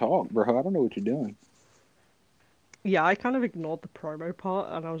talk, bro. I don't know what you're doing. Yeah, I kind of ignored the promo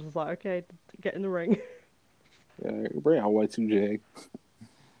part, and I was just like, okay, get in the ring. Yeah, bring out Y2J.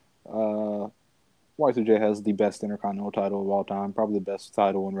 Y2J has the best Intercontinental title of all time, probably the best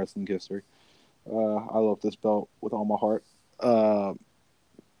title in wrestling history. I love this belt with all my heart.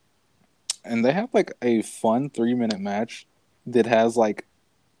 And they have like a fun 3-minute match that has like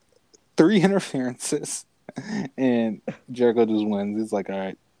 3 interferences, and Jericho just wins. It's like, all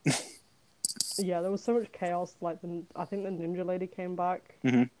right. Yeah, there was so much chaos. Like, I think the Ninja Lady came back.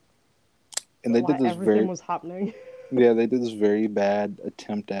 Mm-hmm. And they Like, did this everything was happening. yeah, they did this very bad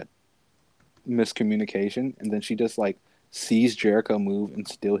attempt at miscommunication, and then she just like sees Jericho move and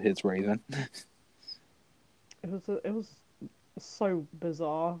still hits Raven. It was so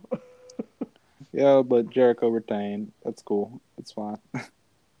bizarre. Yeah, but Jericho retained. That's cool. It's fine.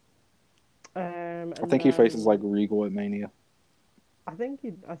 And I think he faces then like Regal at Mania. I think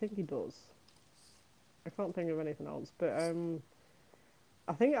he does. I can't think of anything else, but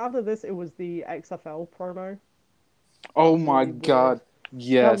I think after this it was the XFL promo. Oh That my really weird. god. That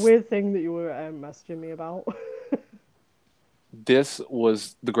Yes. weird thing that you were messaging me about. This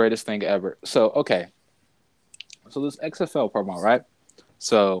was the greatest thing ever. So, okay. So this XFL promo, right?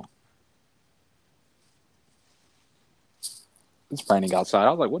 So it's raining outside. I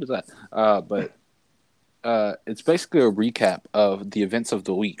was like, what is that? But it's basically a recap of the events of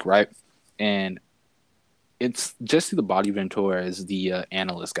the week, right? And it's Jesse the Body Ventura is the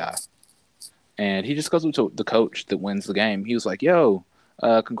analyst guy, and he just goes up to the coach that wins the game. He was like, "Yo,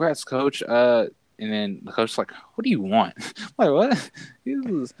 congrats, coach." And then the coach's like, "What do you want?" I'm like, what?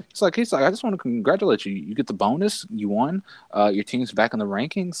 He's like, I just want to congratulate you. You get the bonus. You won. Your team's back in the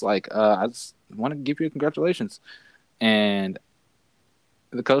rankings. Like, I just want to give you congratulations. And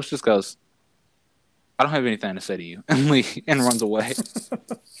the coach just goes, "I don't have anything to say to you," and runs away.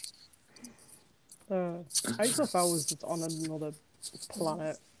 XFL was just on another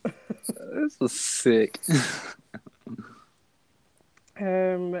planet. This was sick.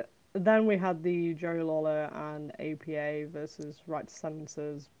 Then we had the Jerry Lawler and APA versus Right to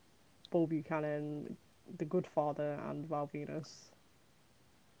Sentences, Bull Buchanan, The Good Father, and Val Venus.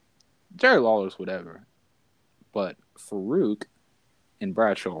 Jerry Lawler's whatever, but Farouk and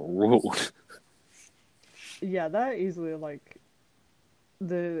Bradshaw ruled. Yeah, they're easily like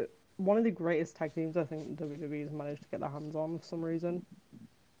the one of the greatest tag teams I think WWE's managed to get their hands on for some reason.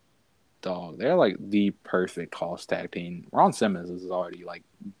 Dog, they're like the perfect Hoss tag team. Ron Simmons is already like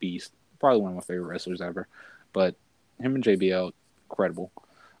beast, probably one of my favorite wrestlers ever. But him and JBL, incredible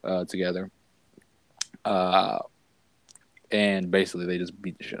together. And basically they just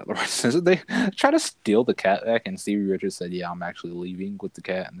beat the shit out of the Wrestlers. They try to steal the cat back, and Stevie Richards said, "Yeah, I'm actually leaving with the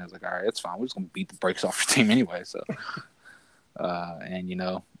cat." And I was like, "All right, it's fine. We're just gonna beat the brakes off your team anyway." So, and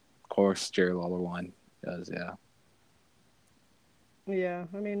of course, Jerry Lawler won. Yeah. Yeah,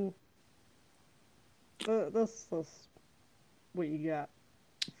 I mean, that's what you get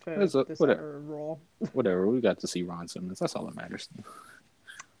for this Whatever. era of Raw. Whatever. We got to see Ron Simmons. That's all that matters.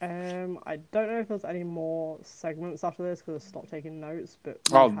 I don't know if there's any more segments after this because I stopped taking notes. But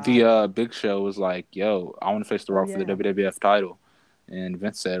the Big Show was like, "Yo, I want to face The Rock for the WWF title," and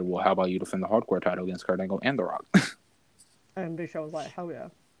Vince said, "Well, how about you defend the Hardcore title against Kurt Angle and The Rock?" And Big Show was like, "Hell yeah!"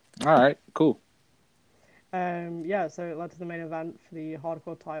 All right, cool. Yeah, so it led to the main event for the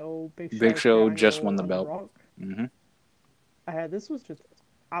Hardcore title. Big Show just won the belt. The Rock. Mm-hmm. This was just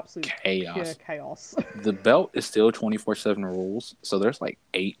absolute chaos. Pure chaos. The belt is still 24/7 rules, so there's like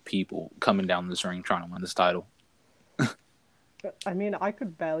 8 people coming down this ring trying to win this title. I mean, I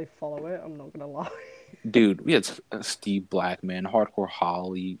could barely follow it. I'm not gonna lie. Dude, we had Steve Blackman, Hardcore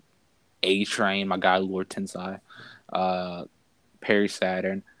Holly, A Train, my guy Lord Tensai, Perry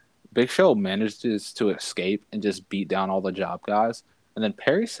Saturn. Big Show manages to escape and just beat down all the job guys, and then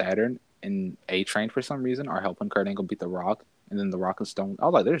Perry Saturn and A Train for some reason are helping Kurt Angle beat The Rock, and then The Rock and Stone. I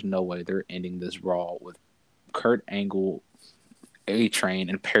was like, "There's no way they're ending this Raw with Kurt Angle, A Train,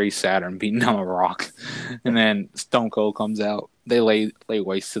 and Perry Saturn beating down The Rock," and then Stone Cold comes out. They lay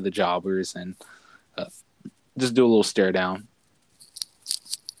waste to the jobbers and just do a little stare down.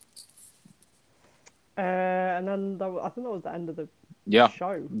 And then I think that was the end of the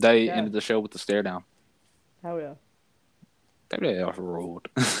show. They ended the show with the stare down. Hell yeah. WWF ruled.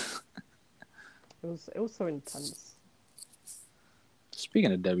 It was so intense.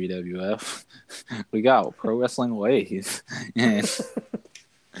 Speaking of WWF, we got Pro Wrestling Wave and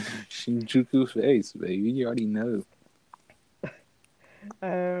Shinjuku Face, baby. You already know.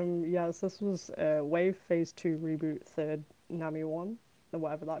 Yes, this was Wave Phase 2 Reboot 3rd Nami 1, or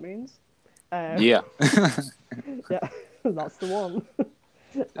whatever that means. Yeah. Yeah, that's the one.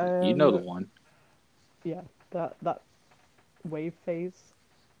 You know the one. Yeah, that Wave Phase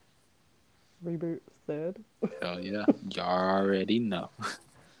Reboot 3rd. Oh yeah, you already know.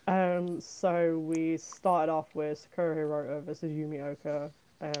 So we started off with Sakura Hirota versus Yumi Oka.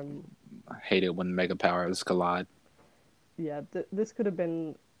 I hate it when Mega Powers collide. Yeah, this could have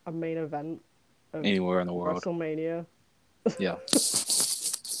been a main event of anywhere in the world. WrestleMania. Yeah.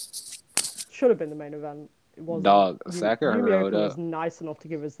 Should have been the main event. It wasn't. Dog, Sakura Hirota was nice enough to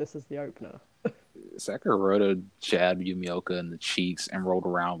give us this as the opener. Sakura Hirota jabbed Yumi Oka in the cheeks and rolled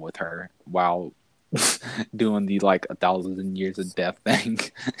around with her while doing the like 1,000 years of death thing.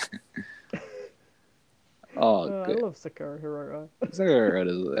 I love Sakura Hirota. Sakura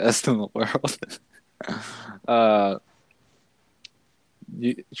Hirota is the best in the world.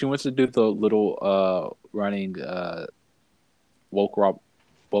 She wants to do the little running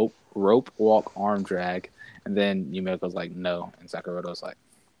rope walk arm drag, and then Yumi Oka's like no, and Sakura Hirota's like,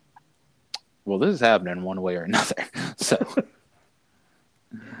 well, this is happening one way or another. So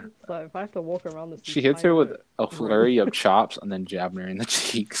if I have to walk around this, she hits her with a flurry of chops and then jabbing her in the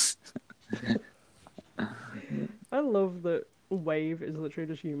cheeks. I love that Wave is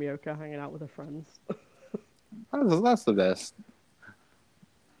literally just Yumi Oka hanging out with her friends. That's the best.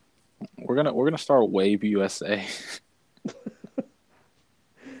 We're gonna start Wave USA.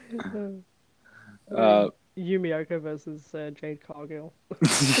 Uh, With Yumioka versus Jade Cargill.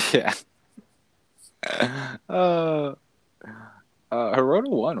 yeah. Uh, Hiroto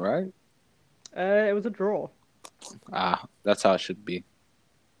won, right? It was a draw. That's how it should be.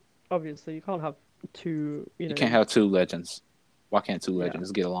 Obviously, you can't have two, You can't have two legends. Why can't two yeah,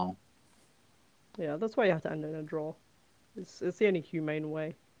 legends get along? yeah. That's why you have to end in a draw. It's the only humane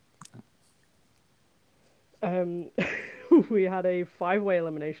way. Um, we had a five-way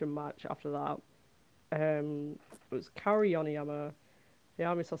elimination match after that. It was Kaori Yoneyama,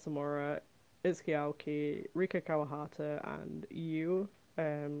 Ayami Sasamura, Itsuki Aoki, Rika Kawahata, and Yu.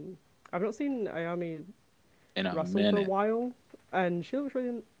 I've not seen Ayami In a wrestle for a minute. while, and she looks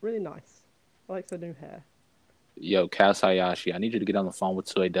really, really nice. I like her new hair. Yo, Kaz Hayashi, I need you to get on the phone with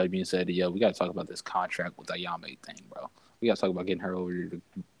 2AW and say, yo, we got to talk about this contract with Ayame thing, bro. We got to talk about getting her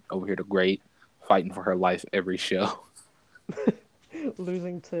over here to great, fighting for her life every show.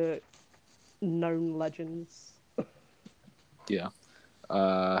 Losing to known legends. Yeah.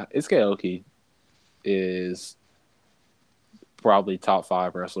 Itsuki Aoki is probably top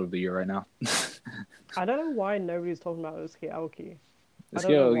 5 wrestler of the year right now. I don't know why nobody's talking about Itsuki Aoki. I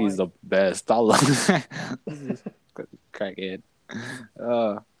don't Itsuki know Aoki's why. the best. I love this is crackhead.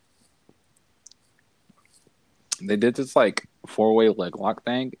 Uh, they did this like 4-way leg lock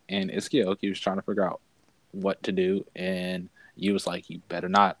thing, and Itsuki Aoki was trying to figure out what to do, and you was like, "You better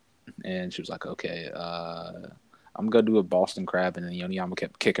not," and she was like, "Okay, I'm gonna do a Boston Crab," and then Yoniyama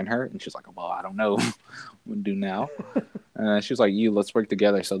kept kicking her, and she's like, "Well, I don't know what to do now." And she was like, "You, let's work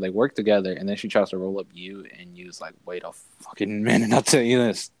together." So they work together, and then she tries to roll up you, and you's like, "Wait a fucking minute, I'll tell you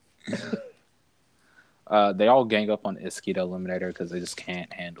this." They all gang up on Itsuki to eliminate her because they just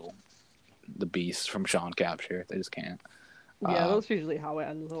can't handle the beast from Sean Capture. They just can't. Yeah, that's usually how it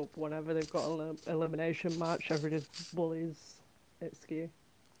ends up whenever they've got an elimination match. Everybody just bullies Itsuki.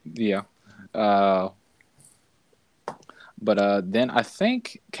 Yeah. Uh, but then I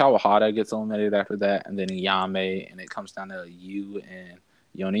think Kawahata gets eliminated after that, and then Yame, and it comes down to Yu and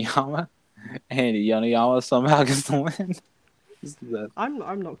Yoniyama, and Yoniyama somehow gets the win.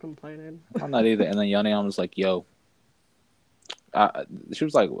 I'm not complaining. I'm not either. And then Yoniyama's like, "Yo," she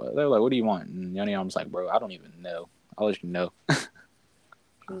was like, "They're like, what do you want?" And Yoniyama's like, "Bro, I don't even know. I'll let you know."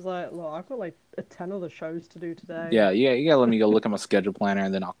 She was like, "Look, I've got like 10 other shows to do today." Yeah, you gotta let me go look at my schedule planner,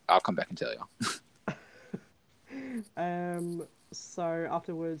 and then I'll come back and tell you. So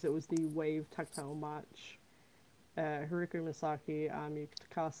afterwards, it was the Wave Tactile match. Haruka Misaki and Yuki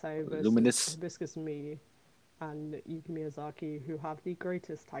Takase versus Luminous. Hibiscus Me and Yuki Miyazaki, who have the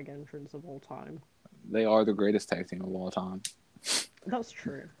greatest tag entrance of all time. They are the greatest tag team of all time. That's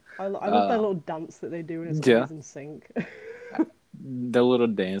true. I love their little dance that they do, and it's Yeah, always in sync. their little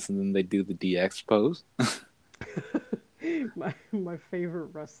dance, and then they do the DX pose. my favorite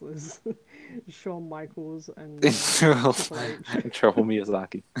wrestlers, Shawn Michaels and Trouble Triple H.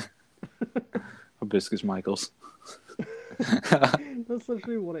 Miyazaki. Hibiscus Michaels. That's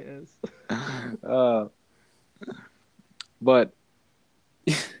literally what it is. Uh, but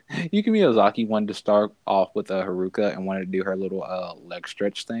Yuki Miyazaki wanted to start off with Haruka and wanted to do her little leg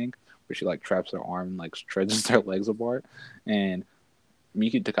stretch thing where she like traps her arm and like stretches their legs apart. And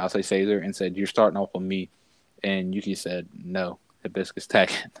Yuki Takase saves her and said, "You're starting off with me." And Yuki said, "No, Hibiscus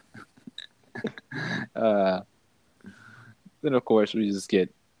tag." uh, then of course we just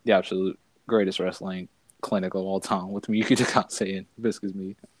get the absolute greatest wrestling clinic of all time with Yuki Takase and Hibiscus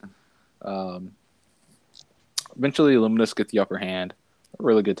Me. Eventually, Luminous get the upper hand. A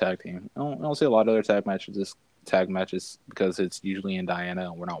really good tag team. I don't see a lot of other tag matches because it's usually in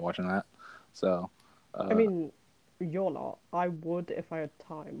Diana and we're not watching that. So, I mean, you're not. I would if I had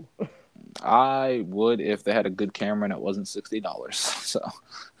time. I would if they had a good camera and it wasn't $60. So,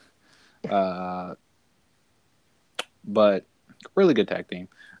 but really good tag team.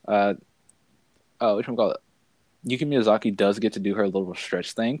 Which one call it? Yuki Miyazaki does get to do her little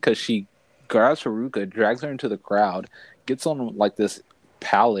stretch thing because she grabs Haruka, drags her into the crowd, gets on like this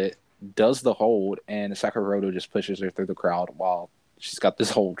pallet, does the hold, and Sakamoto just pushes her through the crowd while she's got this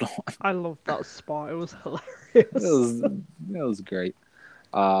hold on. I love that spot. It was hilarious. It was great.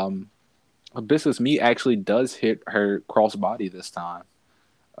 Hibiscus Me actually does hit her cross body this time.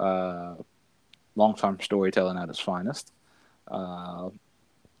 Long-term storytelling at its finest.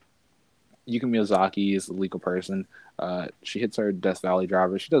 Yuki Miyazaki is the legal person. She hits her Death Valley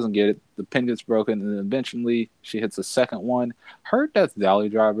driver. She doesn't get it. The pin gets broken, and then eventually she hits a second one. Her Death Valley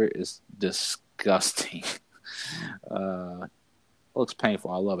driver is disgusting. Looks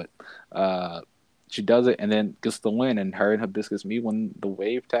painful. I love it. She does it and then gets the win, and her and Hibiscus Me win the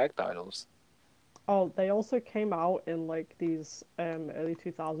Wave tag titles. Oh, they also came out in like these early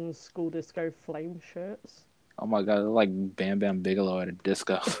 2000s school disco flame shirts. Oh my god, they're like Bam Bam Bigelow at a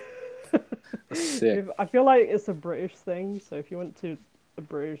disco. That's sick. If I feel like it's a British thing, so if you went to a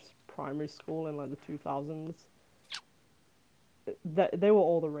British primary school in like the 2000s, they were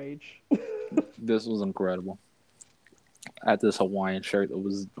all the rage. This was incredible. I had this Hawaiian shirt that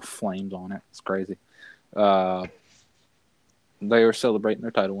was flames on it. It's crazy. Uh, they were celebrating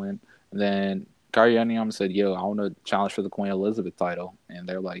their title win. And then Karyaniam said, "Yo, I want to challenge for the Queen Elizabeth title." And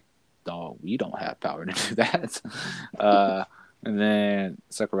they're like, "Dog, we don't have power to do that." uh, and then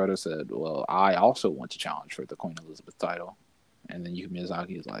Sakamoto said, "Well, I also want to challenge for the Queen Elizabeth title." And then Yuki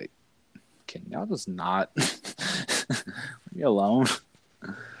Miyazaki is like, "Can y'all just not leave me alone?"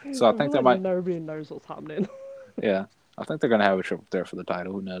 So I I think feel they like might, nobody knows what's happening. yeah, I think they're gonna have a triple threat for the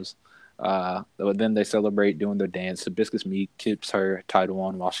title. Who knows? But then they celebrate doing their dance. Hibiscus Meat keeps her title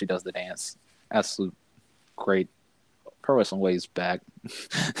on while she does the dance. Absolute great. Pro Wrestling Ways back.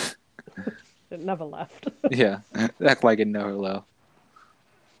 It never left. Yeah, act like it never left.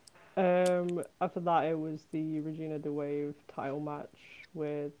 After that, it was the Regina de Wave title match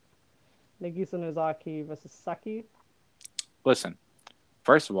with Nagisa Nozaki versus Saki. Listen,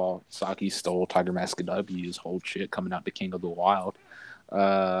 first of all, Saki stole Tiger Mask W's whole shit coming out to King of the Wild.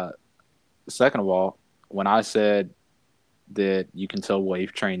 Uh, Second of all, when I said that you can tell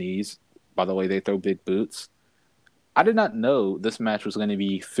Wave trainees by the way they throw big boots, I did not know this match was going to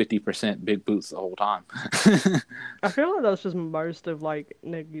be 50% big boots the whole time. I feel like that's just most of like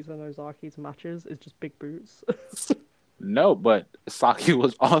Nagisa Nozaki's matches is just big boots. No, but Saki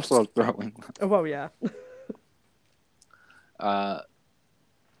was also throwing, Well, yeah. uh,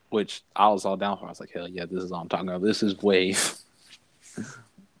 which I was all down for. I was like, hell yeah, this is what I'm talking about. This is Wave.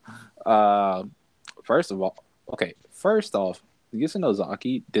 Uh, First of all, okay, first off, Yusa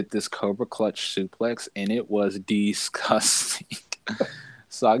Nozaki did this Cobra Clutch suplex, and it was disgusting.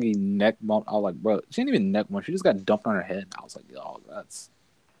 Sagi neck bump. I was like, bro, she didn't even neck bump. She just got dumped on her head. I was like, oh, that's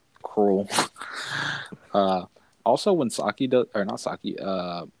cruel. uh, Also, when Saki does, or not Saki,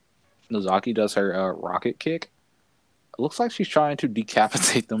 Nozaki does her rocket kick, it looks like she's trying to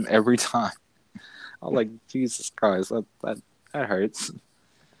decapitate them every time. I was like, Jesus Christ, that hurts.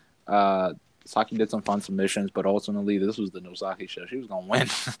 Uh, Saki did some fun submissions, but ultimately this was the Nozaki show. She was gonna win.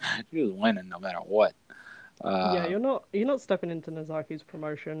 She was winning no matter what. Yeah, Uh, you're not stepping into Nozaki's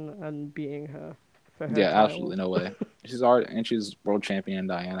promotion and beating her for her yeah, title. absolutely no way. She's already and she's world champion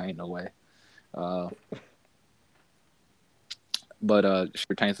Diana. Ain't no way. Uh, but she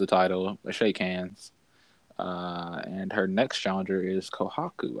retains the title. They shake hands. And her next challenger is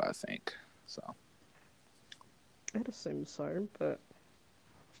Kohaku, I think. So I'd assume so, but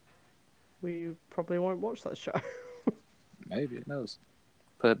we probably won't watch that show. maybe it knows.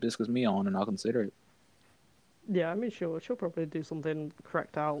 Put Biscuits Me on, and I'll consider it. Yeah, I mean, she'll probably do something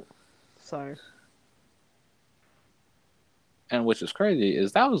correct out. So And which is crazy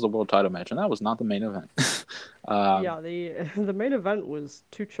is that was the world title match, and that was not the main event. yeah, the main event was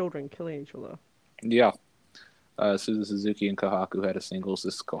two children killing each other. Yeah, Suzu Suzuki and Kohaku had a singles.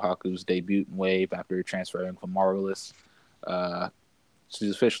 This is Kohaku's debut in Wave after transferring from Marvelous. Uh,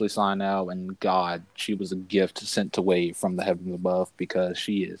 she's officially signed now, and God, she was a gift sent to Wave from the heavens above because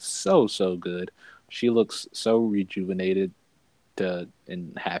she is so good. She looks so rejuvenated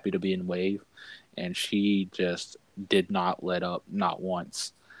and happy to be in Wave, and she just did not let up, not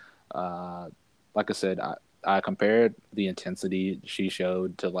once. Uh, like I said, I compared the intensity she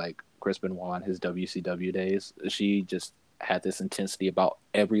showed to like Chris Benoit in his WCW days. She just had this intensity about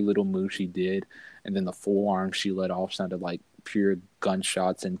every little move she did, and then the forearm she let off sounded like pure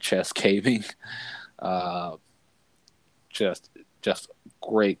gunshots and chest caving. Uh, just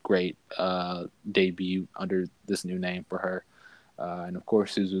great debut under this new name for her. And of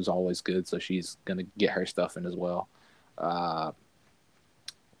course, Suzu's always good, so she's gonna get her stuff in as well. Uh,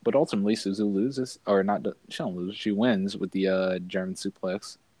 but ultimately, Suzu loses, or not? She don't lose. She wins with the German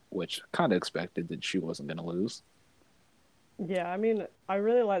suplex, which kind of expected that she wasn't gonna lose. Yeah, I mean, I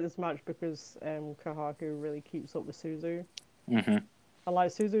really like this match because Kohaku really keeps up with Suzu. Mm-hmm. And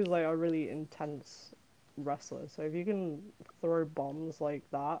like Suzu's like a really intense wrestler, so if you can throw bombs like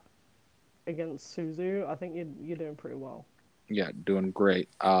that against Suzu, I think you're doing pretty well. Yeah, doing great.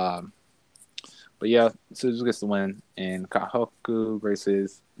 But yeah, Suzu gets the win, and Kahoku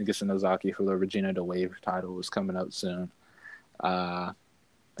versus Nagisa Nozaki for the Regina de Wave title is coming up soon. Uh,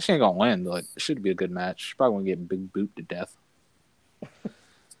 she ain't gonna win, but it should be a good match. She's probably gonna get big boot to death.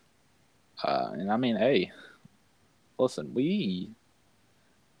 And I mean, hey, listen, we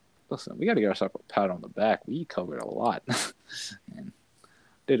got to get ourselves a pat on the back. We covered a lot, and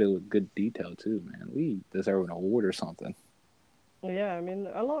Did it with good detail too, man. We deserve an award or something. Yeah, I mean,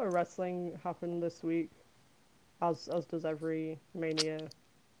 a lot of wrestling happened this week, as does every Mania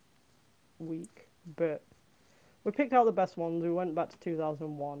week. But we picked out the best ones. We went back to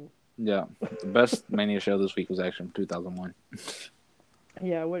 2001. Yeah, the best Mania show this week was actually from 2001.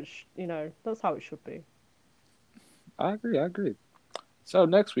 Yeah, which that's how it should be. I agree. I agree. So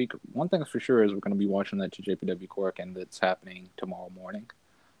next week, one thing's for sure is we're going to be watching that JPW Cork, and that's happening tomorrow morning.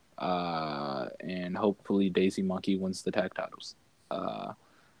 And hopefully Daisy Monkey wins the tag titles.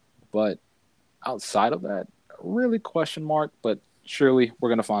 But outside of that, really question mark. But surely we're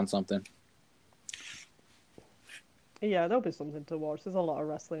going to find something. Yeah, there'll be something to watch. There's a lot of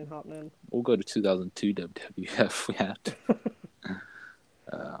wrestling happening. We'll go to 2002 WWF if we have to.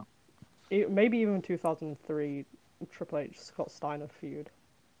 Maybe even 2003 Triple H Scott Steiner feud.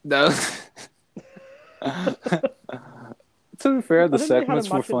 No. To be fair, the segments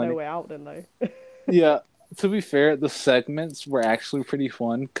were funny. No Way Out, didn't they? Yeah. To be fair, the segments were actually pretty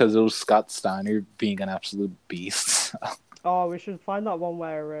fun because it was Scott Steiner being an absolute beast. Oh, we should find that one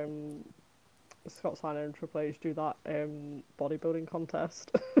where Scott Steiner and Triple H do that bodybuilding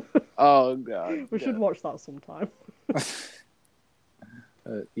contest. Oh god. We should watch that sometime.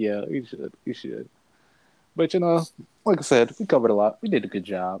 Yeah, we should. We should. But like I said, we covered a lot. We did a good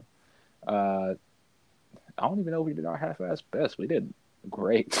job. I don't even know if we did our half-ass best. We did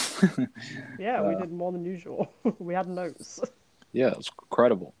great. Yeah, we did more than usual. We had notes. Yeah, it was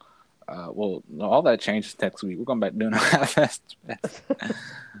incredible. Well, all that changes next week. We're going back to doing our half-ass best.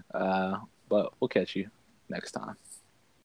 But we'll catch you next time.